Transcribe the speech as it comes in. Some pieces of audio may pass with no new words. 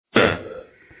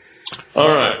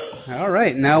All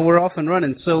right, now we're off and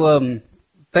running. So,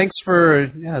 thanks for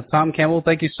Tom Campbell.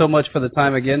 Thank you so much for the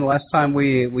time again. Last time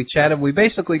we chatted, we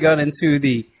basically got into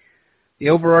the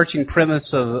overarching premise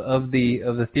of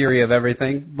the theory of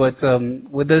everything. But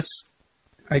with this,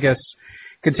 I guess,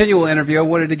 continual interview, I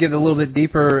wanted to get a little bit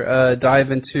deeper dive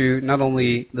into not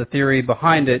only the theory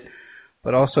behind it,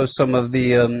 but also some of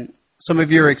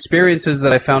your experiences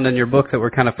that I found in your book that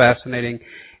were kind of fascinating.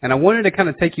 And I wanted to kind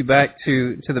of take you back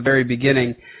to the very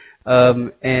beginning,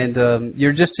 and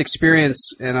your just experience,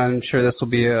 and I'm sure this will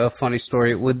be a funny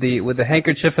story, with the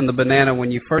handkerchief and the banana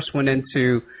when you first went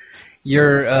into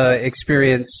your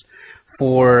experience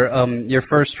for your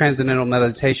first transcendental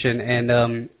meditation,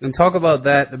 and talk about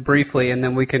that briefly, and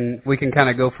then we can kind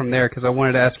of go from there, because I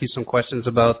wanted to ask you some questions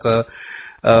about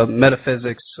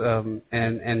metaphysics and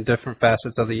different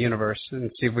facets of the universe,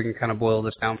 and see if we can kind of boil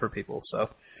this down for people. So.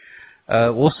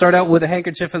 We'll start out with a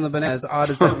handkerchief and the banana. As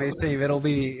odd as that may seem, it'll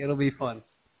be fun.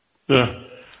 Yeah.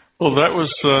 Well, that was.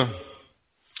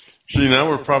 Now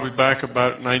we're probably back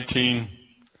about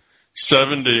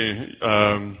 1970.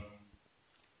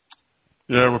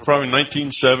 We're probably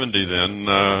 1970 then.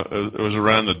 It was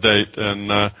around the date, and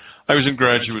I was in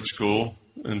graduate school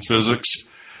in physics,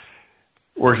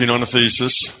 working on a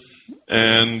thesis,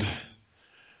 and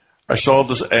I saw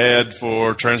this ad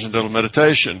for transcendental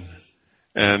meditation.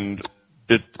 And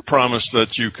it promised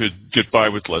that you could get by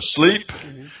with less sleep,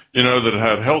 that it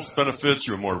had health benefits,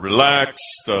 you were more relaxed,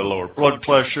 lower blood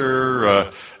pressure,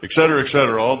 et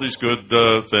cetera, all these good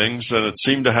things. And it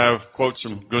seemed to have, quote,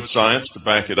 some good science to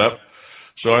back it up.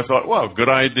 So I thought, wow, good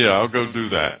idea, I'll go do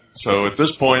that. So at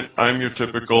this point, I'm your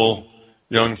typical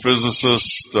young physicist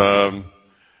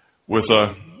with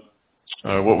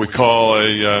what we call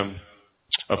a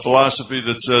philosophy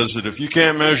that says that if you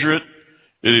can't measure it,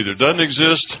 it either doesn't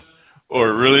exist or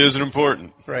it really isn't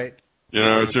important. Right.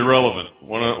 It's irrelevant.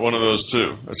 One of those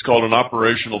two. It's called an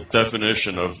operational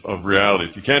definition of reality.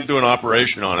 If you can't do an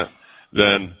operation on it,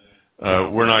 then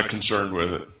we're not concerned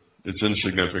with it. It's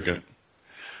insignificant.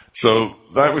 So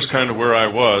that was kind of where I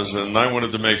was, and I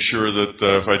wanted to make sure that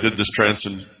if I did this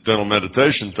transcendental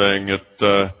meditation thing, it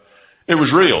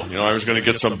was real. I was going to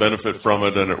get some benefit from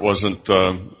it, and it wasn't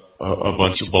a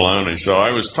bunch of baloney. So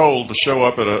I was told to show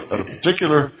up at a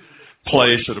particular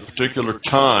place at a particular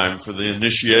time for the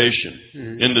initiation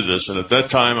into this. And at that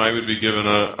time, I would be given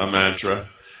a mantra.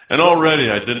 And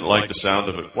already I didn't like the sound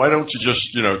of it. Why don't you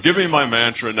just, give me my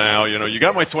mantra now? You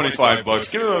got my $25.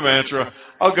 Give me my mantra.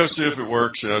 I'll go see if it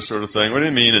works, sort of thing. What do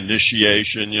you mean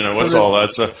initiation? What's all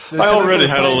that? So I already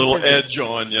had a little edge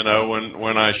on,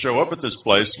 when I show up at this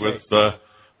place with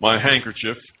my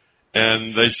handkerchief.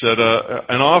 And they said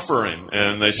an offering,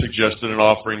 and they suggested an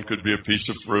offering could be a piece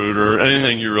of fruit or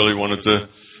anything you really wanted to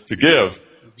give.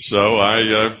 So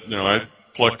I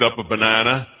plucked up a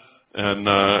banana and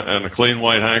a clean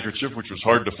white handkerchief, which was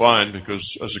hard to find because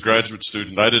as a graduate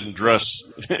student I didn't dress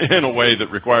in a way that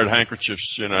required handkerchiefs,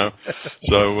 So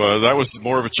that was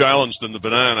more of a challenge than the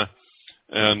banana.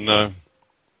 And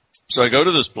so I go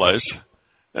to this place,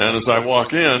 and as I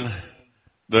walk in,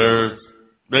 there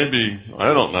maybe,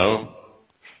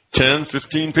 10,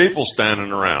 15 people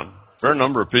standing around. Fair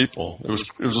number of people. It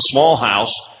was a small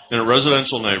house in a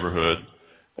residential neighborhood,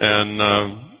 and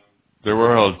there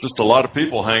were just a lot of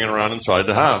people hanging around inside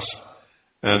the house.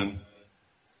 And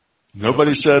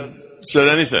nobody said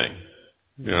anything,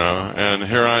 and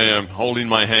here I am holding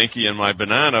my hanky and my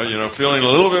banana, feeling a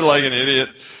little bit like an idiot.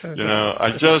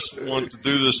 I just want to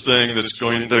do this thing that's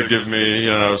going to give me,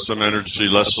 some energy,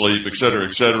 less sleep, et cetera,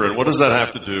 et cetera. And what does that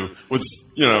have to do with,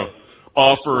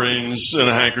 offerings and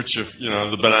a handkerchief?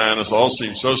 The bananas all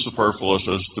seem so superfluous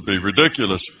as to be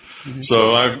ridiculous.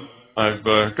 So I've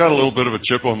got a little bit of a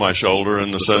chip on my shoulder in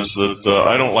the sense that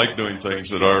I don't like doing things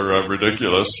that are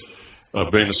ridiculous,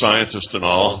 being a scientist and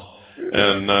all.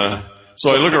 And so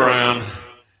I look around,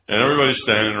 and everybody's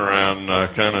standing around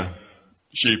kind of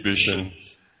sheepish, and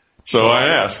so I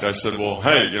asked. I said, "Well,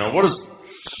 hey, what does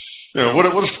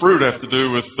fruit have to do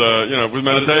with with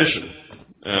meditation?"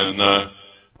 And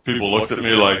people looked at me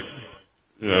like,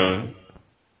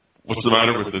 "What's the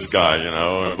matter with this guy?"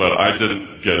 But I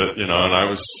didn't get it, and I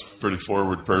was a pretty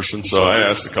forward person, so I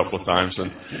asked a couple of times,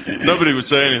 and nobody would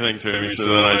say anything to me. So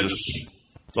then I just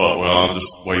thought, well, I'll just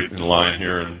wait in line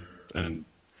here, and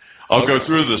I'll go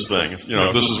through this thing. If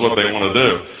this is what they want to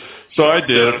do. So I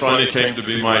did. It finally came to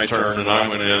be my turn, and I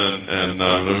went in, and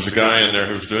there was a guy in there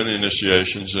who was doing the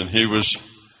initiations, and he was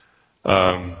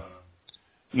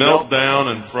knelt down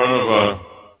in front of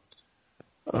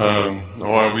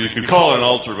you could call it an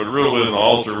altar, but it really wasn't an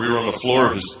altar. We were on the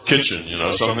floor of his kitchen,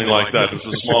 something like that. It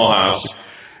was a small house,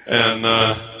 and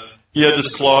he had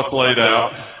this cloth laid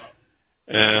out,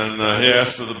 and he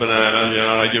asked for the banana,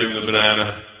 and I give him the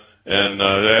banana, and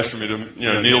they asked for me to,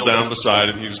 kneel down beside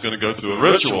him. He was going to go through a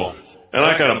ritual, and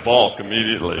I kind of balked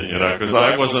immediately, because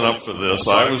I wasn't up for this.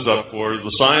 I was up for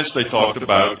the science they talked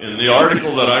about in the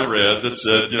article that I read that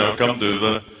said, come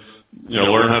do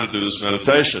learn how to do this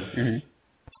meditation. Mm-hmm.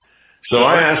 So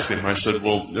I asked him, I said,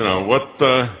 well, what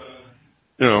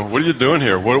are you doing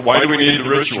here? Why do we need the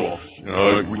ritual?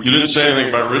 You didn't say anything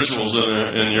about rituals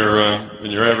in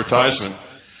your advertisement.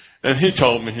 And he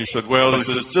told me, he said, well, it's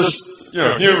just,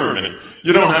 humor me.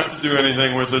 You don't have to do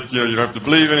anything with it. You don't have to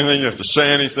believe anything. You have to say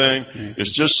anything. Mm-hmm.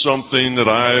 It's just something that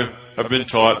I have been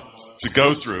taught to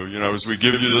go through. As we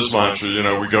give you this mantra,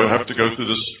 we have to go through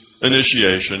this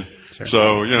initiation. Sure.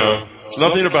 So, it's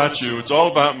nothing about you. It's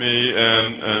all about me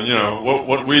and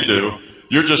what we do.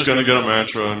 You're just going to get a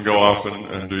mantra and go off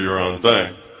and do your own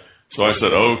thing. So I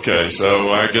said, okay. So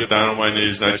I get down on my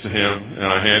knees next to him, and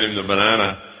I hand him the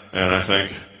banana, and I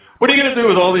think, what are you going to do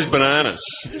with all these bananas,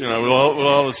 with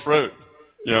all this fruit?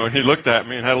 And he looked at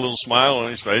me and had a little smile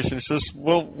on his face, and he says,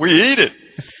 well, we eat it.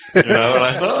 And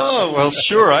I thought, oh, well,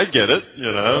 sure, I get it,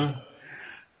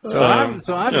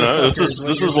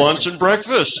 this is lunch and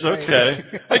breakfast. Okay,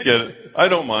 I get it. I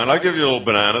don't mind. I'll give you a little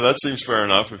banana. That seems fair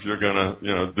enough. If you're going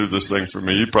to, do this thing for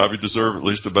me, you probably deserve at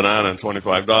least a banana and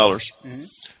 $25. Mm-hmm.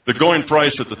 The going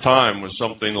price at the time was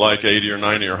something like $80 or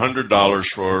 $90 or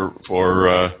 $100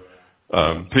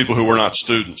 for people who were not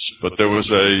students. But there was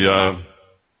a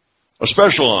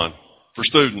special on for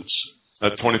students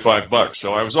at $25.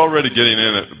 So I was already getting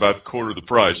in at about a quarter of the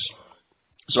price.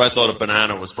 So I thought a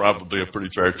banana was probably a pretty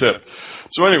fair tip.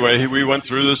 So anyway, we went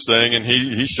through this thing, and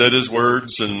he said his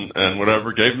words and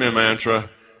whatever, gave me a mantra,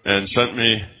 and sent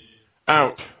me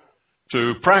out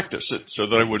to practice it so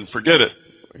that I wouldn't forget it.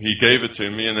 He gave it to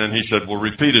me, and then he said, well,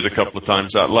 repeat it a couple of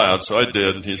times out loud. So I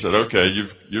did, and he said, okay,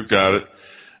 you've got it.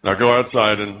 Now go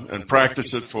outside and practice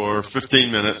it for 15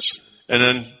 minutes, and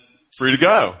then free to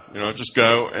go. Just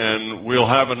go, and we'll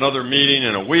have another meeting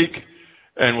in a week,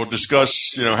 and we'll discuss,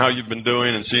 how you've been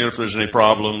doing and seeing if there's any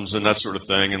problems and that sort of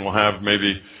thing. And we'll have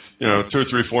maybe, 2 or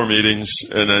 3, 4 meetings,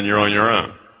 and then you're on your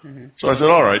own. Mm-hmm. So I said,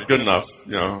 all right, good enough,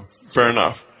 fair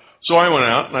enough. So I went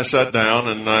out and I sat down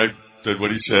and I did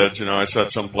what he said. I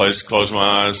sat someplace, closed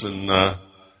my eyes, and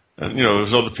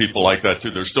there's other people like that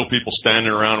too. There's still people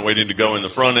standing around waiting to go in the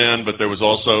front end, but there was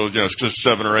also, just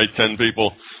 7 or 8, 10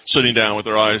 people sitting down with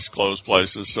their eyes closed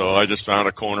places. So I just found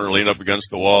a corner, leaned up against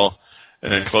the wall,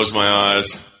 and closed my eyes.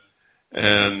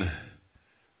 And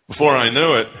before I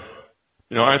knew it,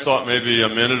 I thought maybe a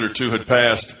minute or 2 had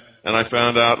passed, and I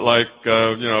found out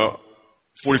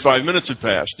 45 minutes had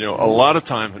passed. A lot of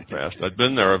time had passed. I'd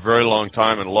been there a very long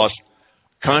time and lost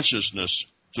consciousness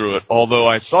through it, although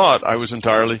I thought I was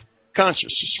entirely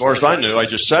conscious. As far as I knew, I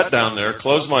just sat down there,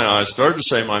 closed my eyes, started to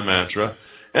say my mantra,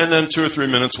 and then 2 or 3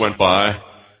 minutes went by,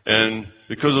 and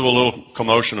because of a little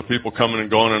commotion of people coming and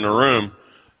going in the room,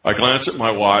 I glanced at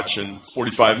my watch, and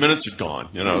 45 minutes had gone,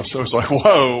 So it's like,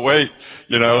 whoa, wait,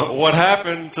 what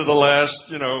happened to the last,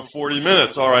 40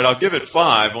 minutes? All right, I'll give it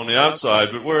 5 on the outside,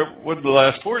 but where did the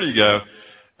last 40 go?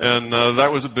 And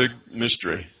that was a big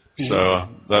mystery. So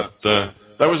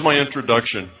that was my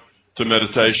introduction to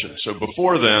meditation. So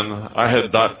before then, I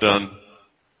had not done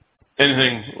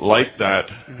anything like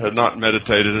that, had not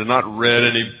meditated, had not read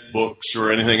any books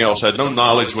or anything else, had no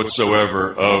knowledge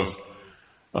whatsoever of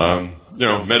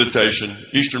meditation,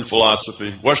 Eastern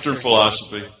philosophy, Western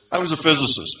philosophy. I was a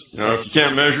physicist. If you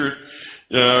can't measure it,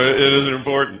 it isn't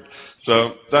important.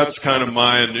 So that's kind of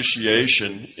my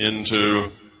initiation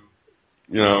into,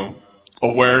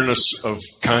 awareness of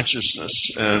consciousness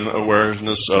and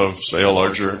awareness of, say, a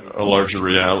larger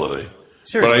reality.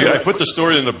 Sure. But I put the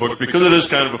story in the book because it is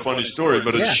kind of a funny story,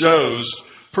 but it shows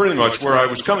pretty much where I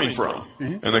was coming from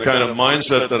and the kind of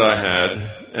mindset that I had.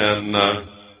 And,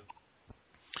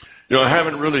 I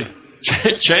haven't really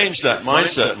changed that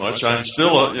mindset much. I'm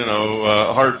still,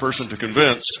 a hard person to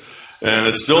convince, and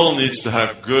it still needs to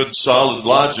have good, solid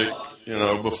logic,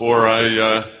 before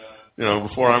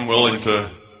I'm willing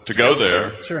to go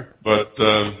there. Sure. But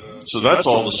so that's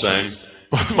all the same.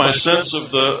 But my sense of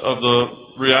the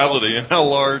reality and how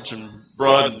large and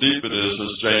broad and deep it is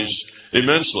has changed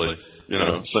immensely,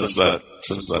 since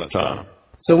that time.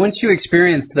 So once you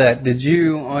experienced that, did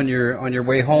you on your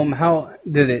way home? How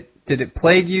did it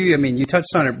plague you? I mean, you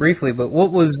touched on it briefly, but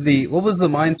what was the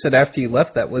mindset after you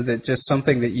left that? Was it just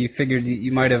something that you figured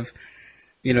you might have,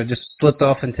 just slipped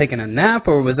off and taken a nap,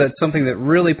 or was that something that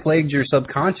really plagued your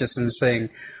subconscious and saying,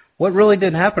 what really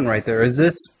did happen right there? Is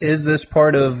this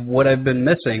part of what I've been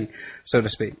missing, so to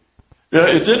speak? Yeah,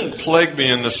 it didn't plague me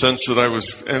in the sense that I was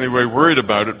anyway worried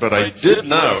about it, but I did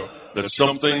know that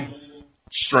something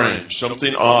strange,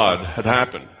 something odd had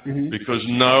happened. Because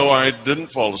no, I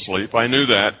didn't fall asleep. I knew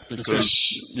that because,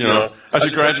 as a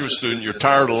graduate student, you're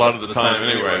tired a lot of the time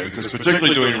anyway, because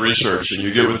particularly doing research, and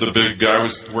you get with the big guy, I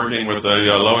was working with a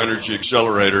low-energy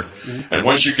accelerator, and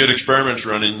once you get experiments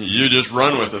running, you just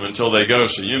run with them until they go.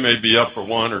 So you may be up for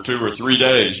 1 or 2 or 3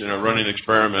 days, running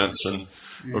experiments, and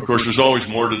of course, there's always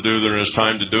more to do than there's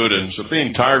time to do it in. So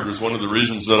being tired was one of the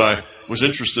reasons that I was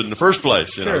interested in the first place.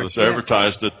 They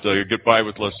advertised that get by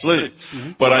with less sleep.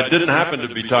 But I didn't happen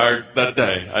to be tired that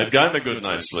day. I'd gotten a good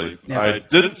night's sleep. I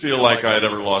didn't feel like I had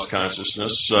ever lost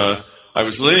consciousness. I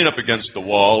was leaning up against the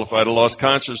wall. If I'd have lost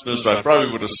consciousness, I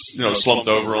probably would have slumped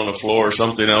over on the floor or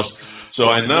something else. So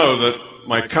I know that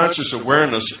my conscious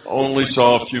awareness only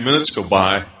saw a few minutes go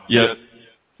by, yet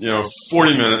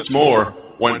 40 minutes more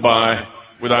went by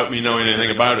without me knowing anything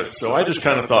about it. So I just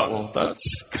kind of thought, well, that's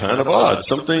kind of odd.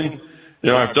 Something,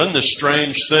 I've done this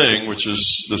strange thing, which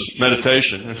is this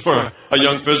meditation. And for a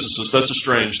young physicist, that's a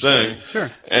strange thing.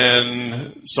 Sure.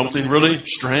 And something really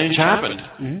strange happened.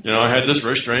 I had this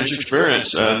very strange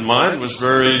experience, and mine was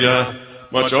very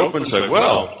much open. Said,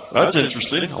 well, that's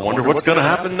interesting. I wonder what's going to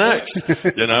happen next.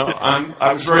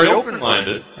 I was very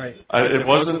open-minded. Right. It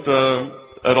wasn't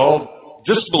at all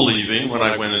disbelieving when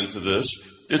I went into this.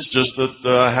 It's just that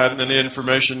I hadn't any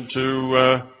information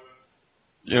to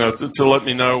let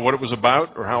me know what it was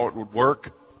about or how it would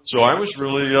work. So I was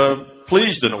really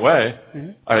pleased in a way.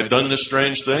 I had done this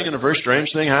strange thing, and a very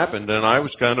strange thing happened, and I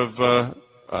was kind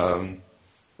of,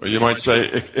 you might say,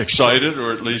 excited,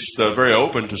 or at least very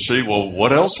open to see, well,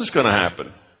 what else is going to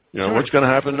happen? What's going to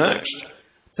happen next?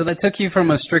 So that took you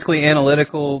from a strictly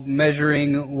analytical,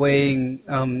 measuring, weighing,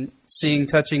 seeing,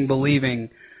 touching, believing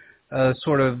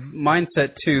sort of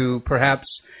mindset to perhaps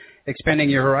expanding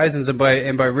your horizons. And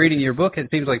by reading your book, it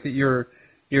seems like that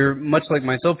you're much like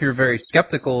myself. You're very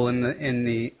skeptical on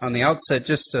the outset,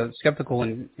 just skeptical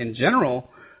in general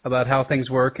about how things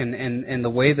work and the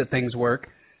way that things work.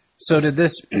 So did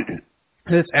this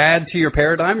add to your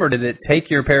paradigm, or did it take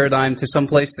your paradigm to some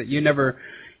place that you never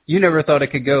thought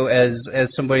it could go as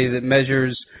somebody that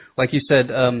measures, like you said,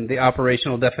 the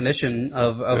operational definition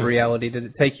of reality? Did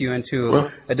it take you into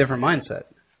a different mindset?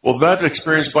 Well, that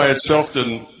experience by itself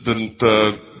didn't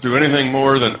do anything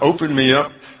more than open me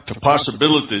up to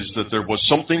possibilities that there was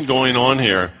something going on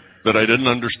here that I didn't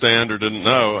understand or didn't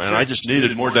know, and I just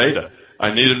needed more data.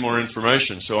 I needed more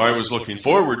information. So I was looking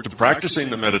forward to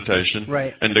practicing the meditation,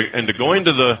 right, and to going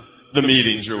to the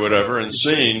meetings or whatever and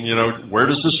seeing, where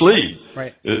does this lead?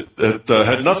 Right. It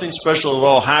had nothing special at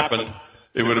all happened.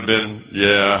 It would have been,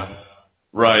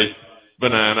 right,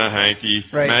 banana, hanky,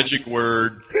 right, magic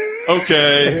word,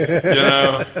 okay,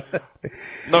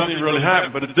 nothing really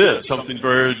happened, but it did. Something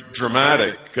very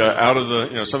dramatic out of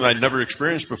the, something I'd never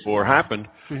experienced before happened.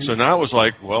 So now it was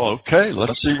like, well, okay,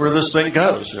 let's see where this thing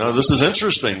goes. This is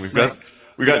interesting. We've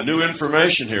got new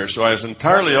information here. So I was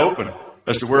entirely open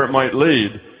as to where it might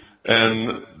lead.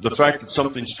 And the fact that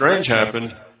something strange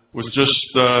happened was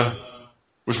just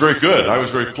was very good. I was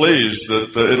very pleased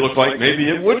that it looked like maybe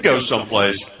it would go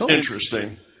someplace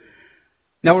interesting.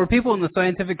 Now, were people in the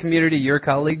scientific community your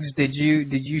colleagues? Did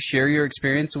you share your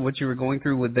experience of what you were going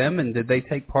through with them, and did they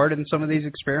take part in some of these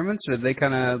experiments, or did they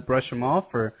kind of brush them off?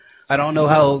 Or I don't know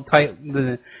how tight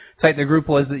the group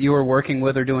was that you were working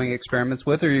with or doing experiments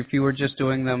with, or if you were just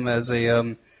doing them as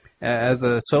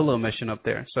a solo mission up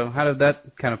there. So how did that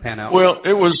kind of pan out? Well,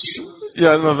 it was,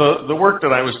 the work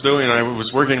that I was doing, I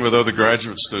was working with other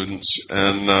graduate students,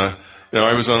 and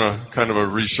I was on a kind of a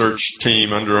research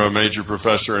team under a major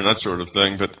professor and that sort of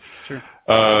thing. But sure.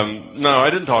 No, I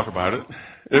didn't talk about it.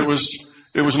 It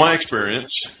was my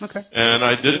experience, okay, and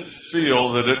I didn't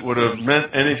feel that it would have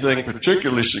meant anything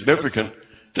particularly significant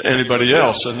to anybody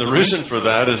else. And the reason for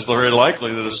that is very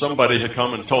likely that if somebody had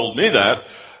come and told me that,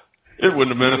 it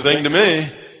wouldn't have meant a thing to me.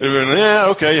 It would have been,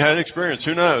 okay, you had an experience.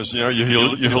 Who knows? You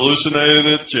hallucinated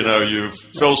it. You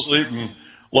fell asleep and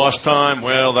lost time.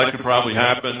 Well, that could probably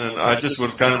happen. And I just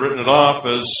would have kind of written it off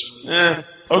as,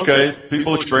 okay,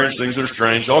 people experience things that are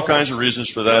strange. All kinds of reasons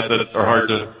for that are hard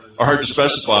to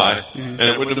specify, and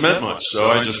it wouldn't have meant much. So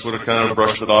I just would have kind of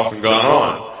brushed it off and gone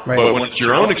on. Right. But when it's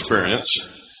your own experience,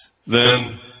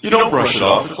 then you don't brush it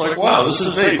off. It's like, wow, this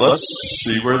is neat. Let's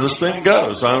see where this thing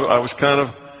goes. I was kind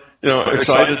of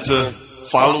excited to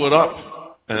follow it up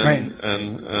and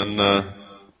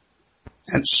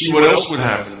see what else would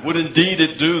happen. Would indeed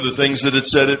it do the things that it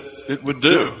said it would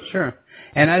do? Sure.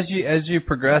 And as you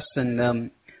progressed, and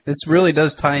this really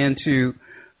does tie into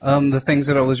the things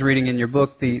that I was reading in your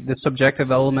book, the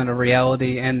subjective element of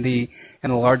reality and the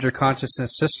larger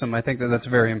consciousness system. I think that's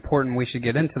very important. We should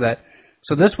get into that.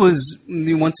 So this was,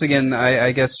 once again,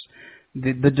 I guess,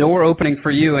 the door opening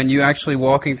for you and you actually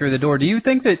walking through the door. Do you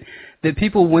think that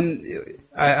people, when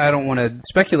I don't want to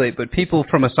speculate, but people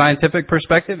from a scientific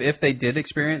perspective, if they did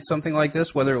experience something like this,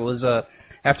 whether it was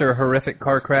after a horrific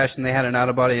car crash and they had an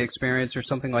out-of-body experience or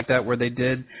something like that where they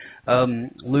did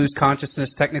lose consciousness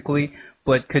technically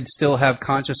but could still have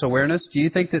conscious awareness, do you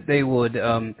think that they would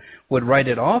write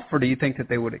it off, or do you think that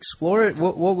they would explore it?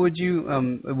 What would you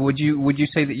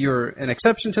say that you're an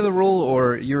exception to the rule,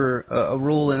 or you're a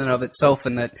rule in and of itself,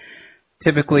 and that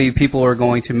typically people are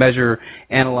going to measure,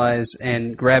 analyze,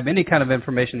 and grab any kind of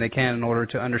information they can in order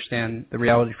to understand the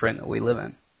reality frame that we live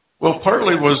in? Well,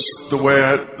 partly was the way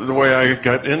I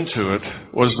got into it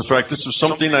was the fact this was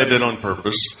something I did on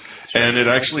purpose, and it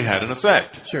actually had an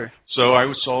effect. Sure. So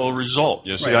I saw a result.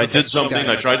 You see, I did something.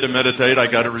 I tried to meditate. I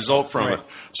got a result from it.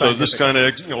 So this kind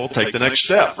of, we'll take the next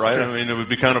step, right? Sure. I mean, it would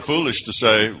be kind of foolish to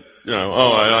say,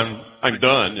 I'm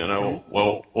done.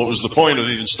 Well, what was the point of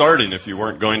even starting if you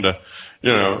weren't going to,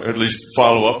 at least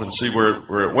follow up and see where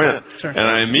it went? Sure. And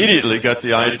I immediately got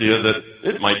the idea that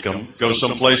it might go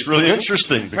someplace really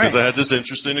interesting because I had this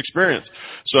interesting experience.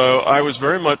 So I was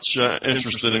very much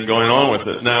interested in going on with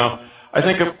it. Now, I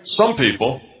think of some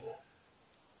people,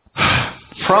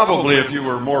 probably if you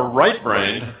were more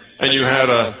right-brained and you had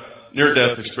a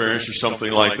near-death experience or something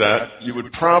like that, you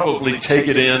would probably take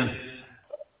it in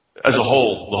as a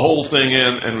whole, the whole thing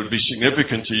in, and would be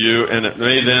significant to you, and it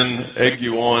may then egg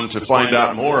you on to find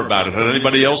out more about it. Had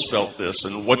anybody else felt this,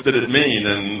 and what did it mean,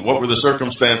 and what were the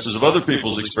circumstances of other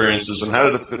people's experiences, and how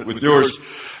did it fit with yours?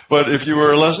 But if you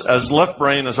were as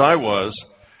left-brained as I was,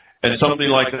 and something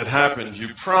like that happened, you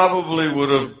probably would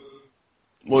have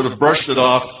brushed it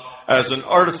off as an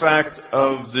artifact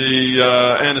of the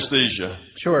anesthesia.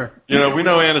 Sure. We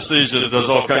know anesthesia does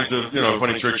all kinds of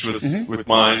funny tricks with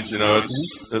minds. So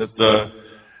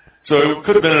it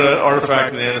could have been an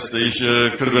artifact of the anesthesia.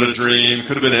 It could have been a dream.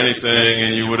 Could have been anything,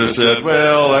 and you would have said,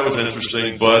 "Well, that was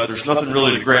interesting, but there's nothing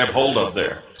really to grab hold of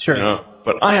there." Sure.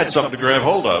 But I had something to grab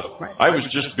hold of. Right. I was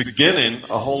just beginning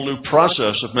a whole new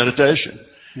process of meditation.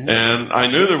 And I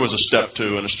knew there was a step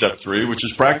 2 and a step 3, which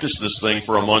is practice this thing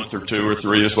for a month or 2 or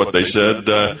 3 is what they said.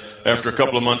 After a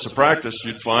couple of months of practice,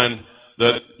 you'd find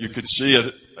that you could see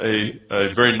a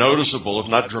very noticeable, if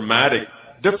not dramatic,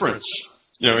 difference,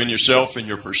 in yourself, in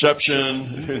your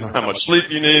perception, how much sleep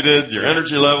you needed, your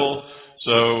energy level.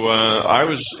 So I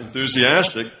was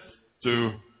enthusiastic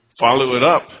to follow it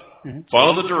up,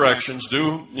 follow the directions,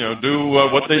 do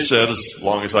what they said, as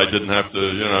long as I didn't have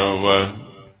to,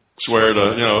 swear to,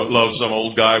 love some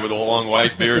old guy with a long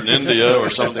white beard in India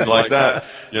or something like that.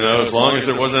 As long as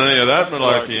there wasn't any of that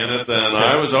malarkey in it, then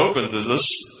I was open to just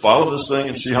follow this thing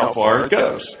and see how far it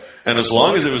goes. And as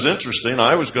long as it was interesting,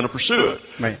 I was going to pursue it.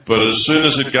 Right. But as soon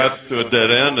as it got to a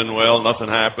dead end and, nothing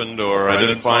happened or I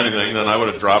didn't find anything, then I would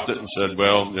have dropped it and said,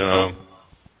 don't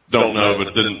know,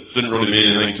 but didn't really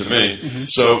mean anything to me.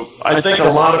 So I think a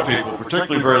lot of people,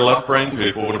 particularly very left-brained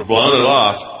people, would have blown it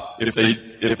off if they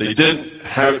didn't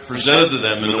have it presented to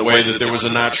them in a way that there was a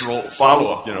natural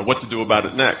follow-up, what to do about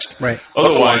it next. Right.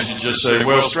 Otherwise, you just say,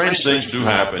 well, strange things do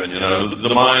happen.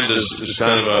 The mind is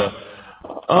kind of a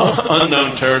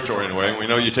unknown territory in a way. And we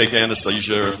know you take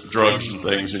anesthesia or drugs and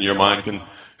things, and your mind can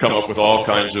come up with all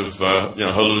kinds of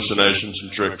hallucinations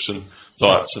and tricks and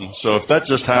thoughts. And so if that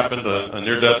just happened, a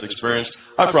near-death experience,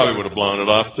 I probably would have blown it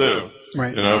off too.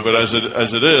 Right. But as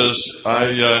it is,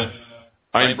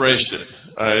 I embraced it.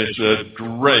 I said,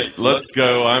 great, let's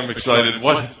go. I'm excited.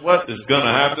 What is going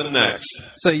to happen next?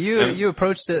 So you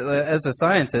approached it as a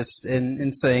scientist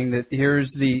in saying that here's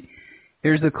the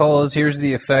cause, here's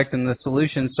the effect, and the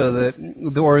solution, so that,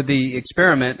 or the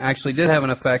experiment actually did have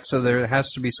an effect, so there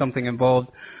has to be something involved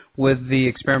with the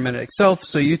experiment itself.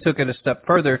 So you took it a step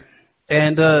further,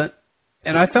 and I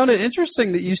found it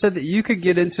interesting that you said that you could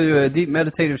get into a deep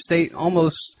meditative state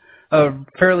almost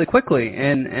fairly quickly,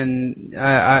 and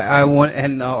I want,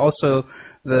 and also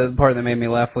the part that made me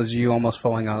laugh was you almost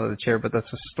falling out of the chair, but that's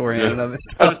a story in and of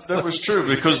itself. That was true,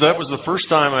 because that was the first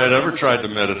time I had ever tried to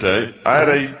meditate. I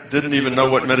didn't even know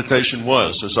what meditation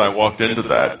was as I walked into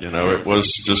that. It was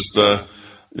just a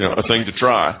thing to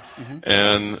try,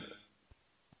 and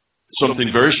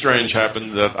something very strange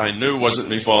happened that I knew wasn't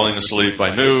me falling asleep.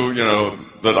 I knew,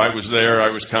 that I was there, I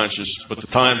was conscious, but the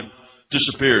time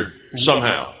disappeared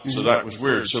somehow. So that was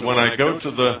weird. So when I go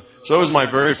to so it was my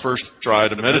very first try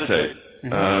to meditate.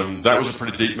 That was a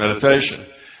pretty deep meditation.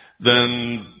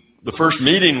 Then the first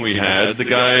meeting we had, the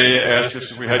guy asked us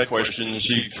if we had questions.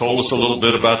 He told us a little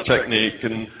bit about technique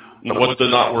and what to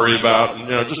not worry about, and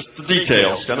just the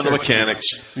details, kind of the mechanics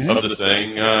of the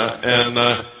thing. And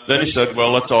then he said,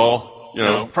 well, let's all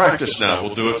practice now.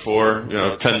 We'll do it for,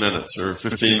 10 minutes or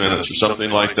 15 minutes or something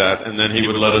like that. And then he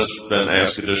would let us then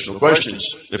ask additional questions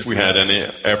if we had any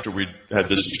after we had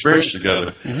this experience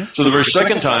together. Mm-hmm. So the very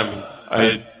second time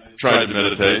I tried to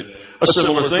meditate, a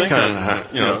similar thing kind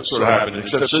of, sort of happened,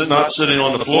 except not sitting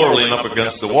on the floor leaning up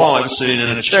against the wall. I was sitting in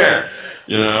a chair,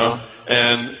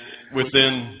 and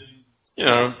within,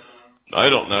 I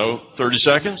don't know, 30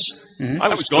 seconds, I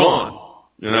was gone.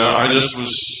 I just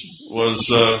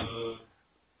was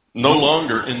no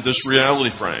longer in this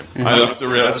reality frame. I left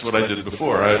that's what I did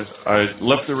before. I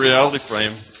left the reality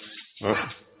frame. Oh,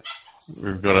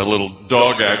 we've got a little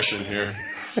dog action here.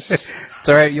 It's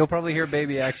all right. You'll probably hear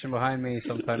baby action behind me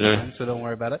sometime, so don't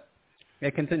worry about it. Yeah,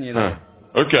 continue.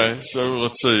 Okay, so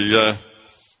let's see.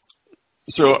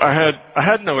 So I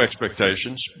had no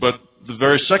expectations, but the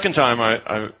very second time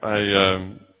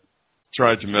I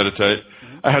tried to meditate,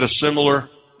 I had a similar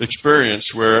experience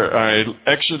where I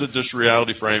exited this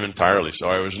reality frame entirely. So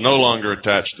I was no longer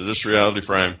attached to this reality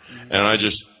frame, and I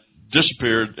just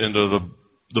disappeared into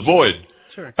the void.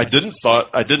 Sure. I didn't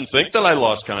think that I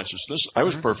lost consciousness. I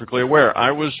was perfectly aware.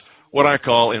 I was what I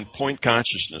call in point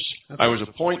consciousness. Okay. I was a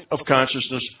point of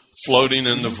consciousness floating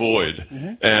in the void.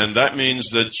 And that means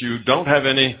that you don't have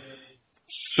any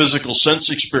physical sense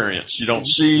experience. You don't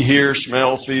see, hear,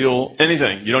 smell, feel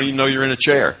anything. You don't even know you're in a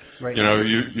chair. Right.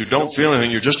 You don't feel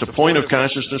anything. You're just a point of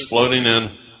consciousness floating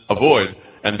in a void.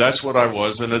 And that's what I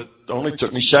was, and it only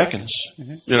took me seconds,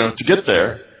 to get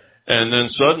there. And then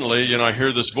suddenly, I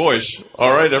hear this voice,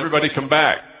 all right, everybody come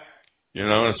back. And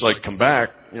it's like, come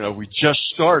back. We just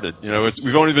started.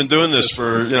 We've only been doing this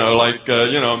for,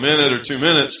 a minute or 2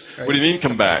 minutes. Right. What do you mean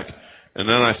come back? And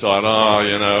then I thought,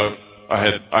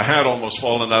 I had almost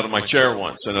fallen out of my chair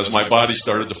once. And as my body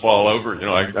started to fall over,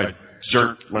 I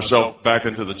jerked myself back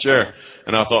into the chair.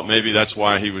 And I thought maybe that's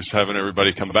why he was having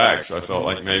everybody come back. So I felt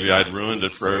like maybe I'd ruined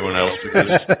it for everyone else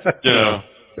because,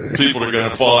 people are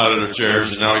going to fall out of their chairs,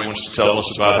 and now he wants to tell us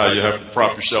about how you have to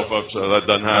prop yourself up so that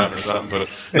doesn't happen or something. But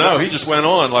no, he just went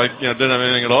on like, didn't have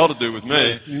anything at all to do with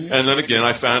me. And then again,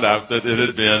 I found out that it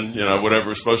had been,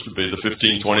 whatever it was supposed to be, the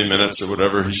 15, 20 minutes or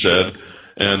whatever he said.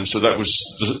 And so that was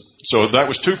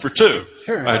 2 for 2.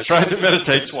 Sure. I tried to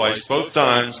meditate twice. Both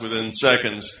times, within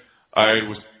seconds, I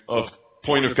was a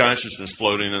point of consciousness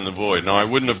floating in the void. Now, I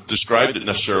wouldn't have described it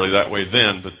necessarily that way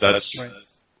then, but that's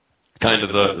kind of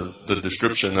the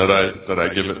description that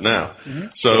I give it now.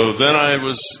 So then I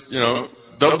was,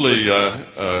 doubly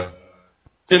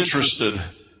interested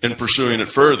in pursuing it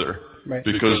further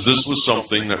because this was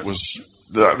something that was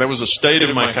a state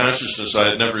of my consciousness I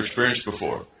had never experienced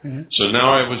before. So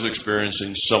now I was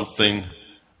experiencing something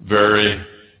very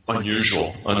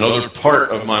unusual, another part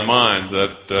of my mind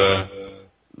that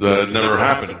had never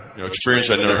happened, experience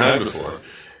I'd never had before.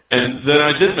 And then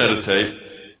I did meditate,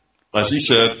 as he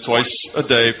said, twice a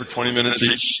day for 20 minutes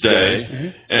each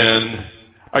day, and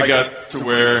I got to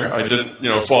where I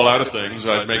didn't, fall out of things.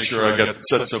 I'd make sure I got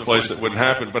set to a place that wouldn't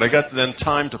happen, but I got then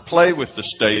time to play with the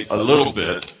state a little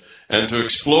bit and to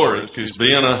explore it, because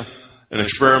being an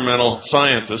experimental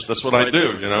scientist, that's what I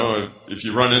do. If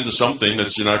you run into something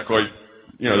that's not quite,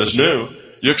 that's new,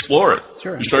 you explore it.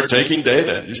 Sure. You start taking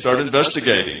data. You start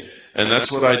investigating, and that's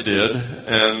what I did.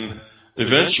 And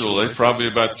eventually, probably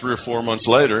about 3 or 4 months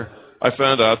later, I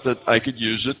found out that I could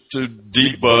use it to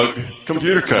debug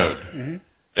computer code.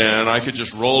 And I could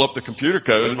just roll up the computer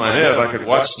code in my head. I could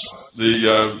watch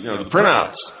the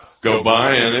printouts go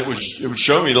by, and it would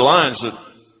show me the lines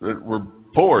that were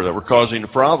poor, that were causing the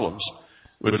problems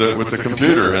with the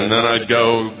computer. And then I'd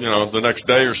go, the next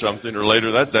day or something, or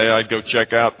later that day, I'd go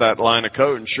check out that line of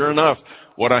code. And sure enough,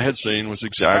 what I had seen was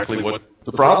exactly what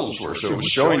the problems were. So it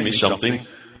was showing me something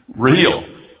real.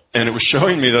 And it was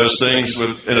showing me those things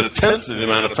in a tenth of the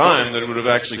amount of time that it would have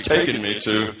actually taken me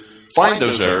to find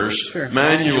those errors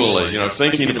manually,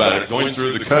 thinking about it, going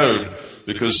through the code,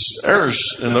 because errors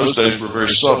in those days were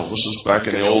very subtle. This was back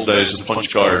in the old days of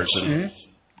punch cards, and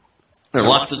there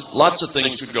are lots of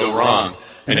things could go wrong.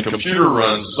 And computer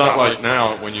runs, it's not like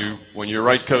now when you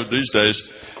write code these days,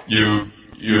 you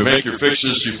make your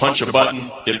fixes, you punch a button,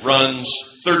 it runs.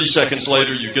 30 seconds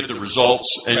later, you get the results,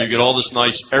 and you get all this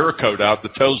nice error code out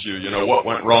that tells you, what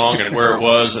went wrong and where it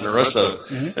was and the rest of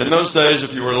it. In those days,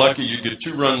 if you were lucky, you'd get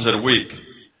 2 runs in a week.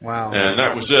 Wow. And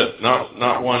that was it.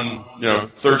 Not one,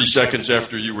 30 seconds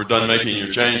after you were done making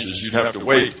your changes. You'd have to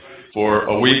wait for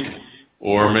a week,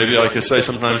 or maybe, like I say,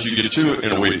 sometimes you get 2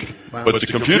 in a week. Wow. But the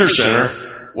computer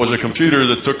center was a computer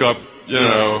that took up,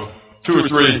 2 or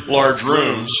 3 large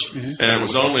rooms, and it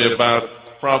was only about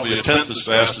probably a tenth as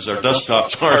fast as our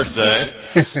desktops are today.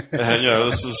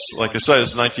 And, this is, like I say,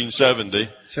 it's 1970.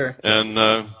 Sure.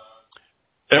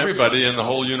 everybody in the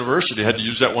whole university had to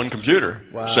use that one computer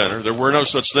center. There were no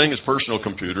such thing as personal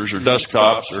computers or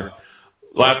desktops or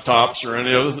laptops or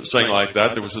any other thing like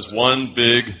that. There was this one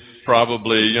big,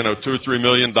 probably, $2 or $3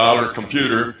 million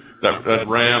computer that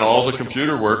ran all the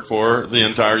computer work for the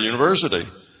entire university.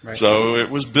 Right. So it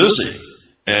was busy.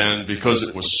 And because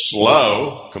it was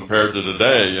slow compared to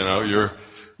today,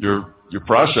 your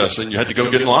processing, you had to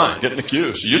go get in line, get in the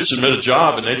queue. So you'd submit a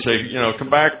job, and they'd say, come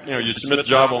back. You'd submit a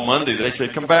job on Monday. They'd say,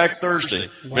 come back Thursday.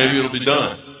 Wow. Maybe it'll be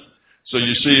done. So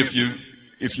you see,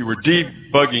 if you were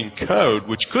debugging code,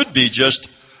 which could be just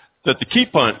that the key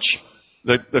punch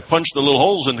that punched the little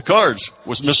holes in the cards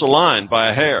was misaligned by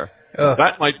a hair,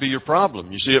 that might be your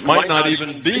problem. You see, it might not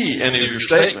even be any of your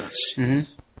statements. Mm-hmm.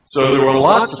 So there were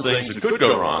lots of things that could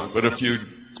go wrong, but if you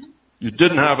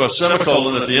didn't have a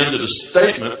semicolon at the end of the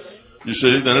statement, you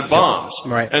see, then it bombs.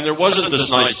 Right. And there wasn't this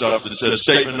nice stuff that said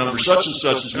statement number such and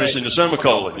such is missing a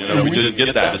semicolon. We didn't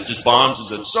get that. It just bombs and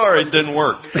said, sorry, it didn't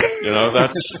work.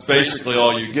 That's basically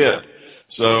all you get.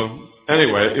 So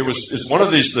anyway, it's one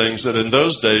of these things that in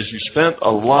those days you spent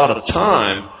a lot of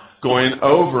time going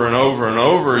over and over and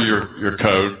over your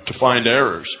code to find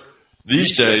errors.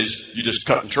 These days, you just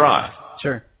cut and try.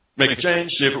 Sure. Make a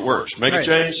change, see if it works. Make a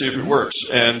change, see if it works.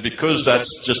 And because that's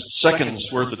just seconds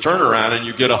worth of turnaround and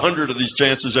you get 100 of these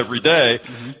chances every day,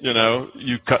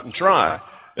 you cut and try.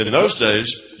 In those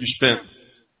days, you spent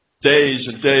days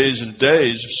and days and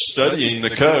days studying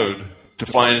the code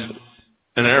to find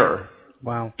an error.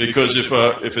 Wow. Because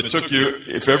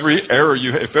if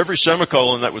every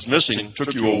semicolon that was missing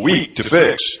took you a week to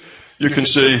fix, you can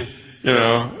see,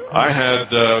 I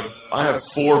had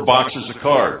 4 boxes of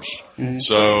cards. Mm-hmm.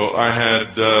 So I had,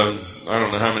 I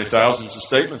don't know how many thousands of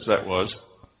statements that was.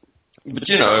 But,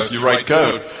 if you write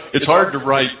code, it's hard to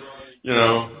write,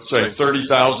 say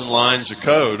 30,000 lines of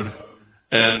code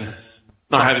and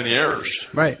not have any errors.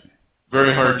 Right.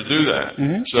 Very hard to do that.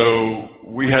 Mm-hmm. So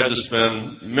we had to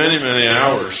spend many, many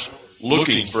hours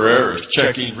looking for errors,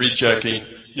 checking, rechecking,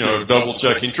 double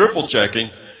checking, triple checking,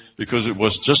 because it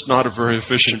was just not a very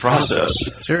efficient process.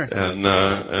 Sure. And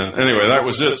anyway, that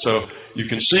was it. So you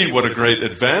can see what a great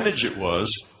advantage it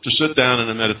was to sit down in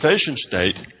a meditation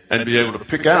state and be able to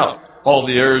pick out all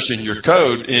the errors in your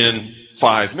code in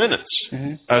 5 minutes,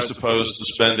 mm-hmm. as opposed to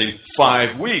spending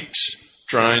 5 weeks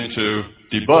trying to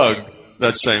debug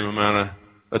that same amount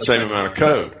of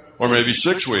code, or maybe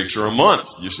 6 weeks or a month.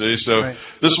 You see, so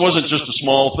This wasn't just a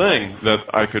small thing that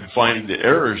I could find the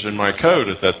errors in my code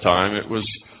at that time. It was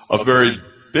a very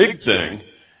big thing,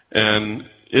 and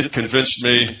it convinced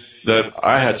me that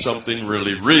I had something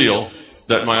really real,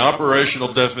 that my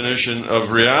operational definition of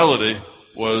reality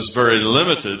was very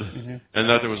limited, mm-hmm. and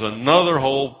that there was another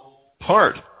whole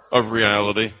part of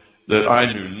reality that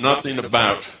I knew nothing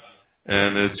about.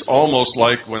 And it's almost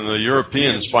like when the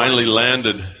Europeans finally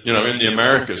landed, in the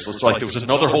Americas, it's like there was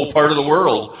another whole part of the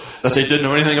world that they didn't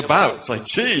know anything about. It's like,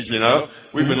 geez,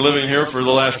 we've been living here for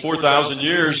the last 4,000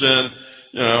 years, and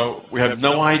we have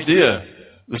no idea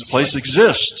this place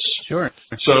exists. Sure.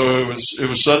 So it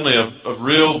was suddenly a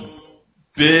real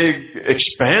big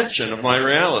expansion of my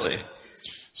reality.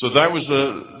 So that was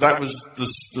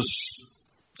this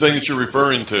thing that you're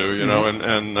referring to, mm-hmm.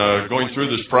 and going through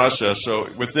this process. So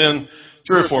within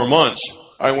 3 or 4 months,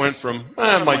 I went from,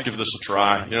 I might give this a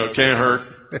try. It can't hurt.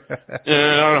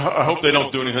 And I hope they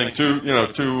don't do anything too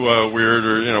weird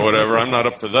or whatever. I'm not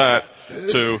up to that.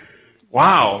 To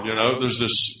wow, there's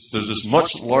this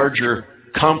much larger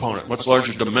component, much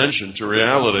larger dimension to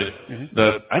reality mm-hmm.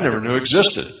 that I never knew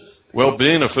existed. Well,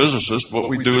 being a physicist, what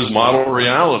we do is model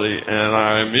reality, and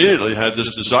I immediately had this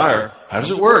desire, how does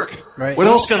it work? Right. What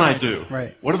else can I do?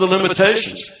 Right. What are the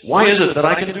limitations? Why is it that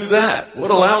I can do that?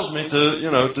 What allows me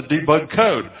to debug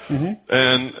code? Mm-hmm.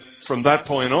 And from that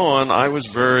point on, I was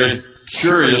very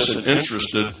curious and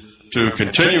interested to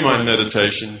continue my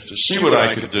meditation, to see what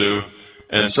I could do,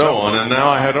 and so on. And now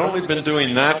I had only been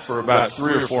doing that for about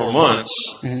 3 or 4 months.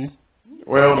 Mm-hmm.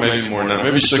 Well, maybe more than that,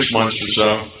 maybe 6 months or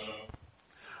so.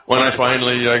 When I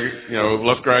finally,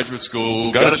 left graduate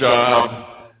school, got a job,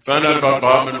 found out about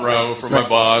Bob Monroe from my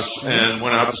boss, and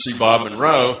went out to see Bob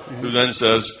Monroe, who then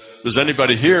says, does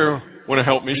anybody here want to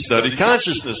help me study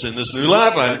consciousness in this new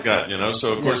lab I've got? So,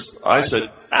 of course, I said,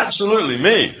 absolutely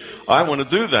me. I want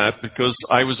to do that because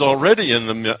I was already in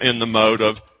the mode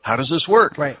of, how does this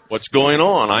work? Right. What's going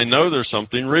on? I know there's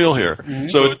something real here. Mm-hmm.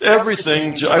 So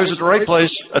everything, I was at the right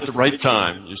place at the right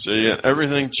time, you see, and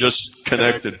everything just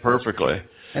connected perfectly.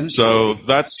 And so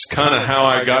that's kind of how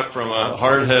I got from a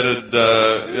hard-headed,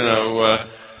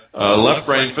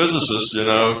 left-brain physicist,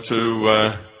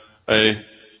 to a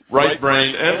right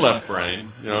brain and left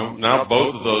brain. Now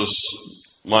both of those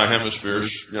my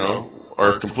hemispheres,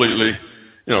 are completely,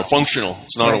 functional.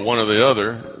 It's not a one or the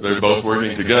other. They're both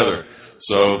working together.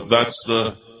 So that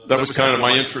was kind of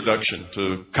my introduction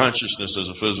to consciousness as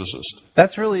a physicist.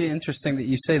 That's really interesting that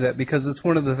you say that, because it's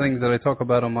one of the things that I talk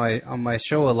about on my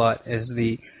show a lot, is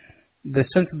the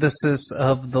synthesis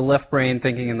of the left brain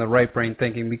thinking and the right brain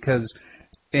thinking, because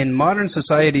in modern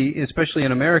society, especially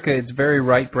in America, it's very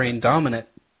right brain dominant.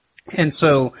 And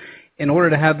so in order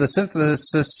to have the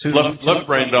synthesis to... Left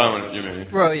brain dominant, you mean?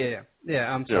 Well, yeah,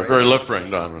 I'm sorry. Yeah, very left brain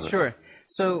dominant. Sure.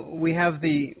 So we have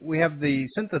the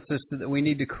synthesis that we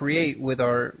need to create with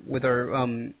our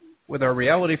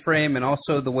reality frame, and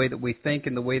also the way that we think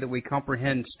and the way that we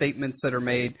comprehend statements that are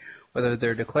made, whether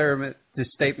they're declarative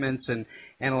statements, and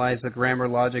analyze the grammar,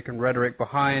 logic, and rhetoric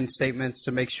behind statements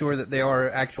to make sure that they are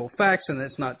actual facts and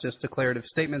it's not just declarative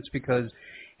statements, because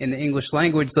in the English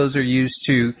language those are used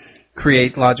to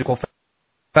create logical facts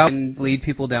and lead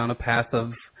people down a path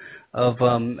of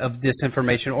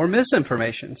disinformation or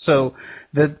misinformation. So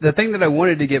the thing that I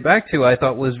wanted to get back to, I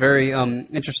thought was very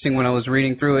interesting when I was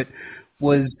reading through it,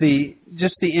 was the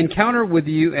encounter with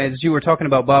you, as you were talking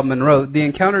about Bob Monroe, the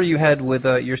encounter you had with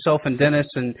yourself and Dennis,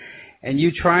 and you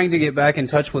trying to get back in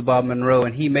touch with Bob Monroe,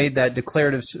 and he made that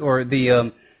declarative, or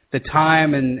the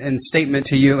time and statement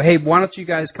to you, hey, why don't you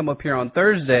guys come up here on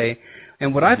Thursday?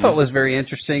 And what I thought was very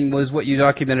interesting was what you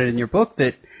documented in your book,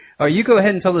 that you go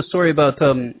ahead and tell the story about,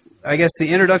 I guess, the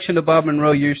introduction to Bob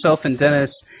Monroe, yourself and Dennis,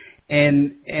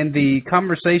 and the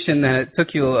conversation that it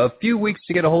took you a few weeks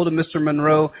to get a hold of Mr.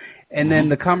 Monroe, and then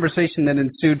the conversation that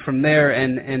ensued from there,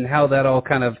 and how that all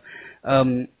kind of,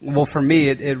 well, for me,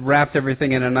 it wrapped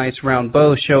everything in a nice round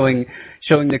bow, showing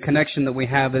the connection that we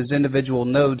have as individual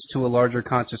nodes to a larger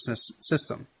consciousness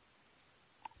system.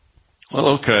 Well,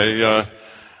 okay.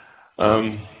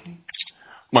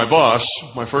 My boss,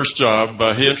 my first job,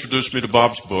 he introduced me to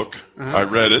Bob's book. I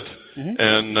read it,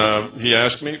 and he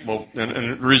asked me, and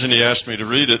the reason he asked me to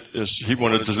read it is he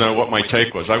wanted to know what my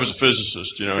take was. I was a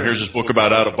physicist, here's this book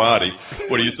about out-of-body.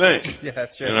 What do you think? Yeah,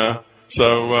 sure.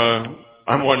 So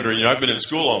I'm wondering, I've been in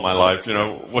school all my life,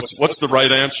 what's the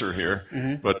right answer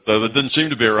here? But there didn't seem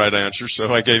to be a right answer,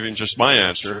 so I gave him just my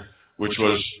answer, which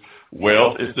was,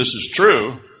 well, if this is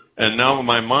true, and now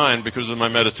my mind, because of my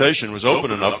meditation, was open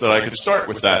enough that I could start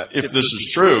with that. If this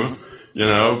is true,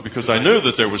 because I knew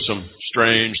that there was some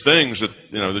strange things that,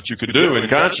 that you could do in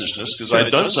consciousness, because I'd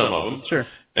done some of them. Sure.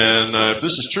 And if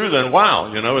this is true, then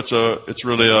wow, it's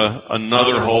really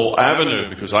another whole avenue,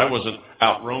 because I wasn't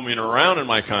out roaming around in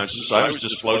my consciousness. I was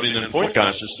just floating in point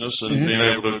consciousness and being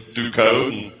able to do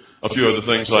code and a few other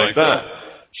things like that.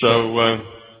 So,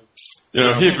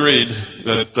 he agreed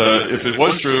that if it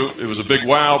was true, it was a big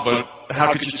wow, but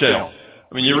how could you tell?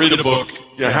 I mean, you read a book,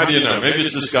 how do you know? Maybe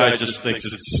it's this guy just thinks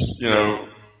it's,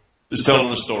 is telling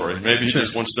the story. Maybe he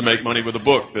just wants to make money with a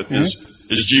book that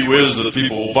is gee whiz that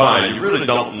people will buy. You really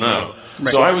don't know.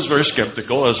 Right. So I was very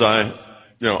skeptical, as I,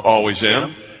 always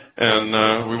am.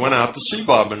 And we went out to see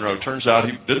Bob Monroe. Turns out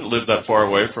he didn't live that far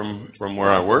away from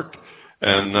where I worked.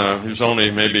 And he was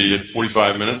only maybe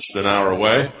 45 minutes to an hour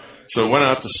away. So I went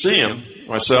out to see him,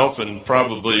 myself and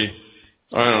probably,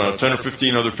 10 or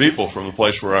 15 other people from the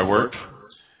place where I worked.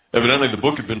 Evidently, the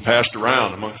book had been passed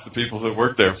around amongst the people that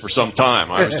worked there for some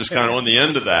time. I was just kind of on the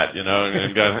end of that,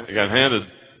 and got handed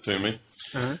to me.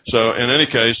 So in any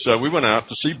case, we went out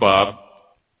to see Bob,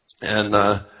 and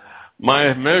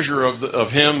my measure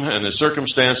of him and his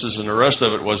circumstances and the rest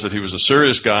of it was that he was a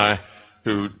serious guy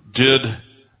who did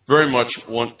very much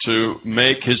want to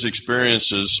make his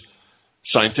experiences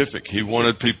scientific. He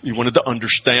wanted to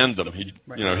understand them.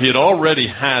 He had already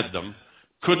had them,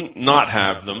 couldn't not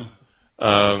have them,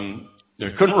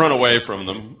 couldn't run away from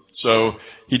them. So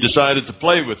he decided to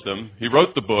play with them. He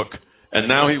wrote the book, and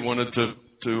now he wanted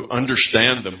to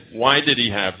understand them. Why did he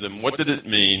have them? What did it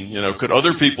mean? Could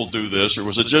other people do this, or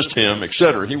was it just him,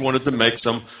 etc.? He wanted to make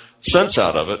some sense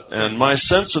out of it. And my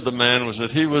sense of the man was that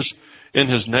he was, in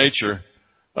his nature,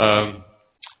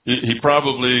 he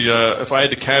probably, if I had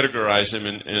to categorize him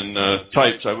in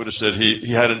types, I would have said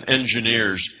he had an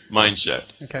engineer's mindset.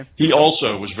 Okay. He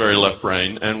also was very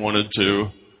left-brained and wanted to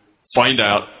find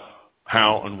out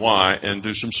how and why and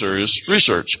do some serious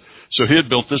research. So he had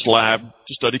built this lab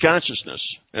to study consciousness,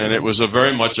 and it was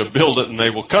very much a build it and they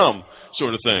will come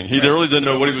sort of thing. He really didn't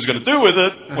know what he was going to do with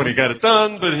it when he got it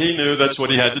done, but he knew that's what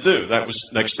he had to do. That was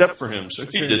the next step for him, so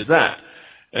he did that.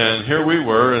 And here we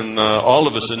were, and all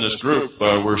of us in this group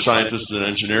were scientists and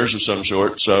engineers of some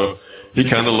sort. So he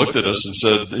kind of looked at us and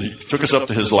said, he took us up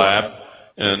to his lab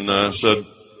and said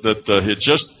that he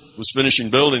just was finishing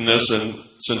building this, and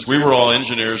since we were all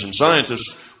engineers and scientists,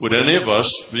 would any of us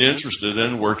be interested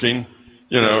in working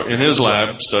in his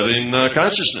lab studying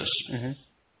consciousness.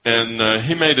 And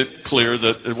he made it clear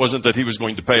that it wasn't that he was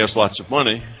going to pay us lots of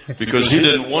money, because he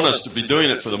didn't want us to be doing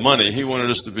it for the money. He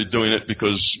wanted us to be doing it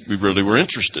because we really were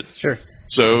interested. Sure.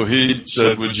 So he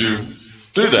said, would you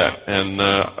do that? And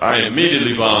I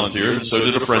immediately volunteered, and so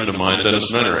did a friend of mine, Dennis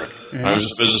Menerick. I was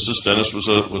a physicist. Dennis was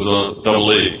a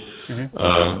double E,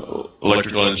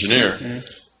 electrical engineer.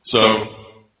 So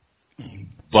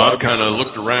Bob kind of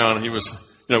looked around. He was,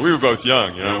 we were both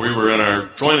young. We were in our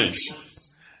 20s.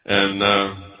 And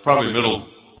probably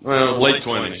late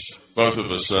 20s, both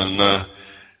of us. And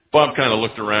Bob kind of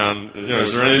looked around, is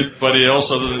there anybody else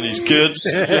other than these kids,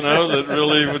 that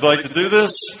really would like to do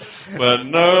this? But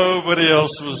nobody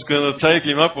else was going to take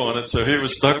him up on it, so he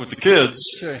was stuck with the kids.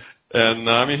 Sure.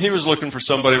 And, he was looking for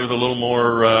somebody with a little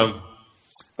more,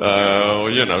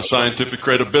 scientific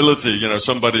credibility,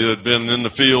 somebody that had been in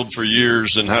the field for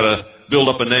years and had to build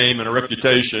up a name and a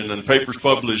reputation and papers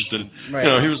published. And,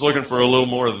 he was looking for a little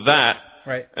more of that.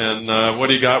 Right. And what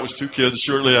he got was two kids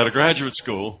shortly out of graduate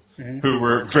school who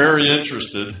were very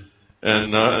interested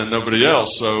and nobody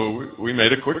else. So we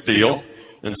made a quick deal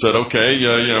and said, okay,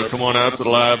 come on out to the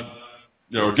lab,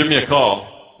 give me a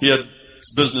call. He had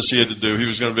business he had to do. He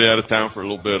was going to be out of town for a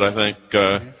little bit, I think.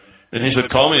 And he said,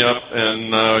 call me up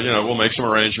and, we'll make some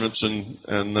arrangements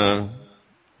and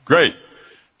great.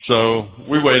 So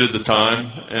we waited the time,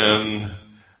 and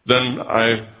then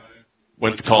I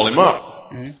went to call him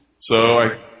up. So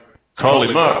I called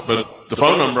him up, but the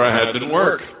phone number I had didn't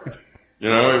work.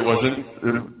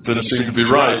 It didn't seem to be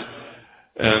right.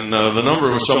 And the number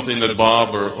was something that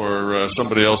Bob or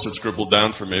somebody else had scribbled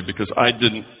down for me, because I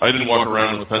didn't walk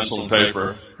around with a pencil and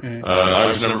paper. I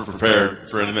was never prepared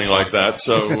for anything like that.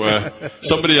 So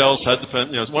somebody else had the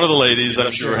pen. One of the ladies,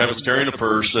 I'm sure, was carrying a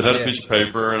purse that had a piece of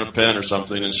paper and a pen or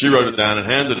something, and she wrote it down and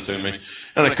handed it to me.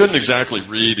 And I couldn't exactly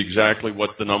read exactly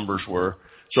what the numbers were.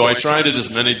 So I tried it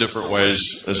as many different ways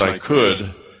as I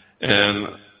could, and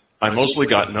I mostly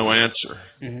got no answer.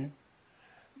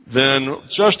 Then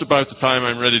just about the time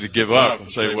I'm ready to give up and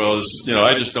say, well,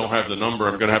 I just don't have the number.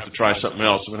 I'm going to have to try something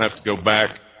else. I'm going to have to go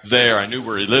back there. I knew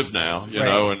where he lived now, and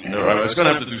I was going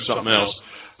to have to do something else.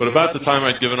 But about the time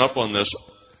I'd given up on this,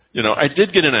 I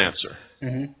did get an answer.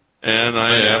 And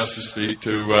I asked to speak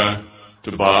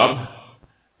to Bob,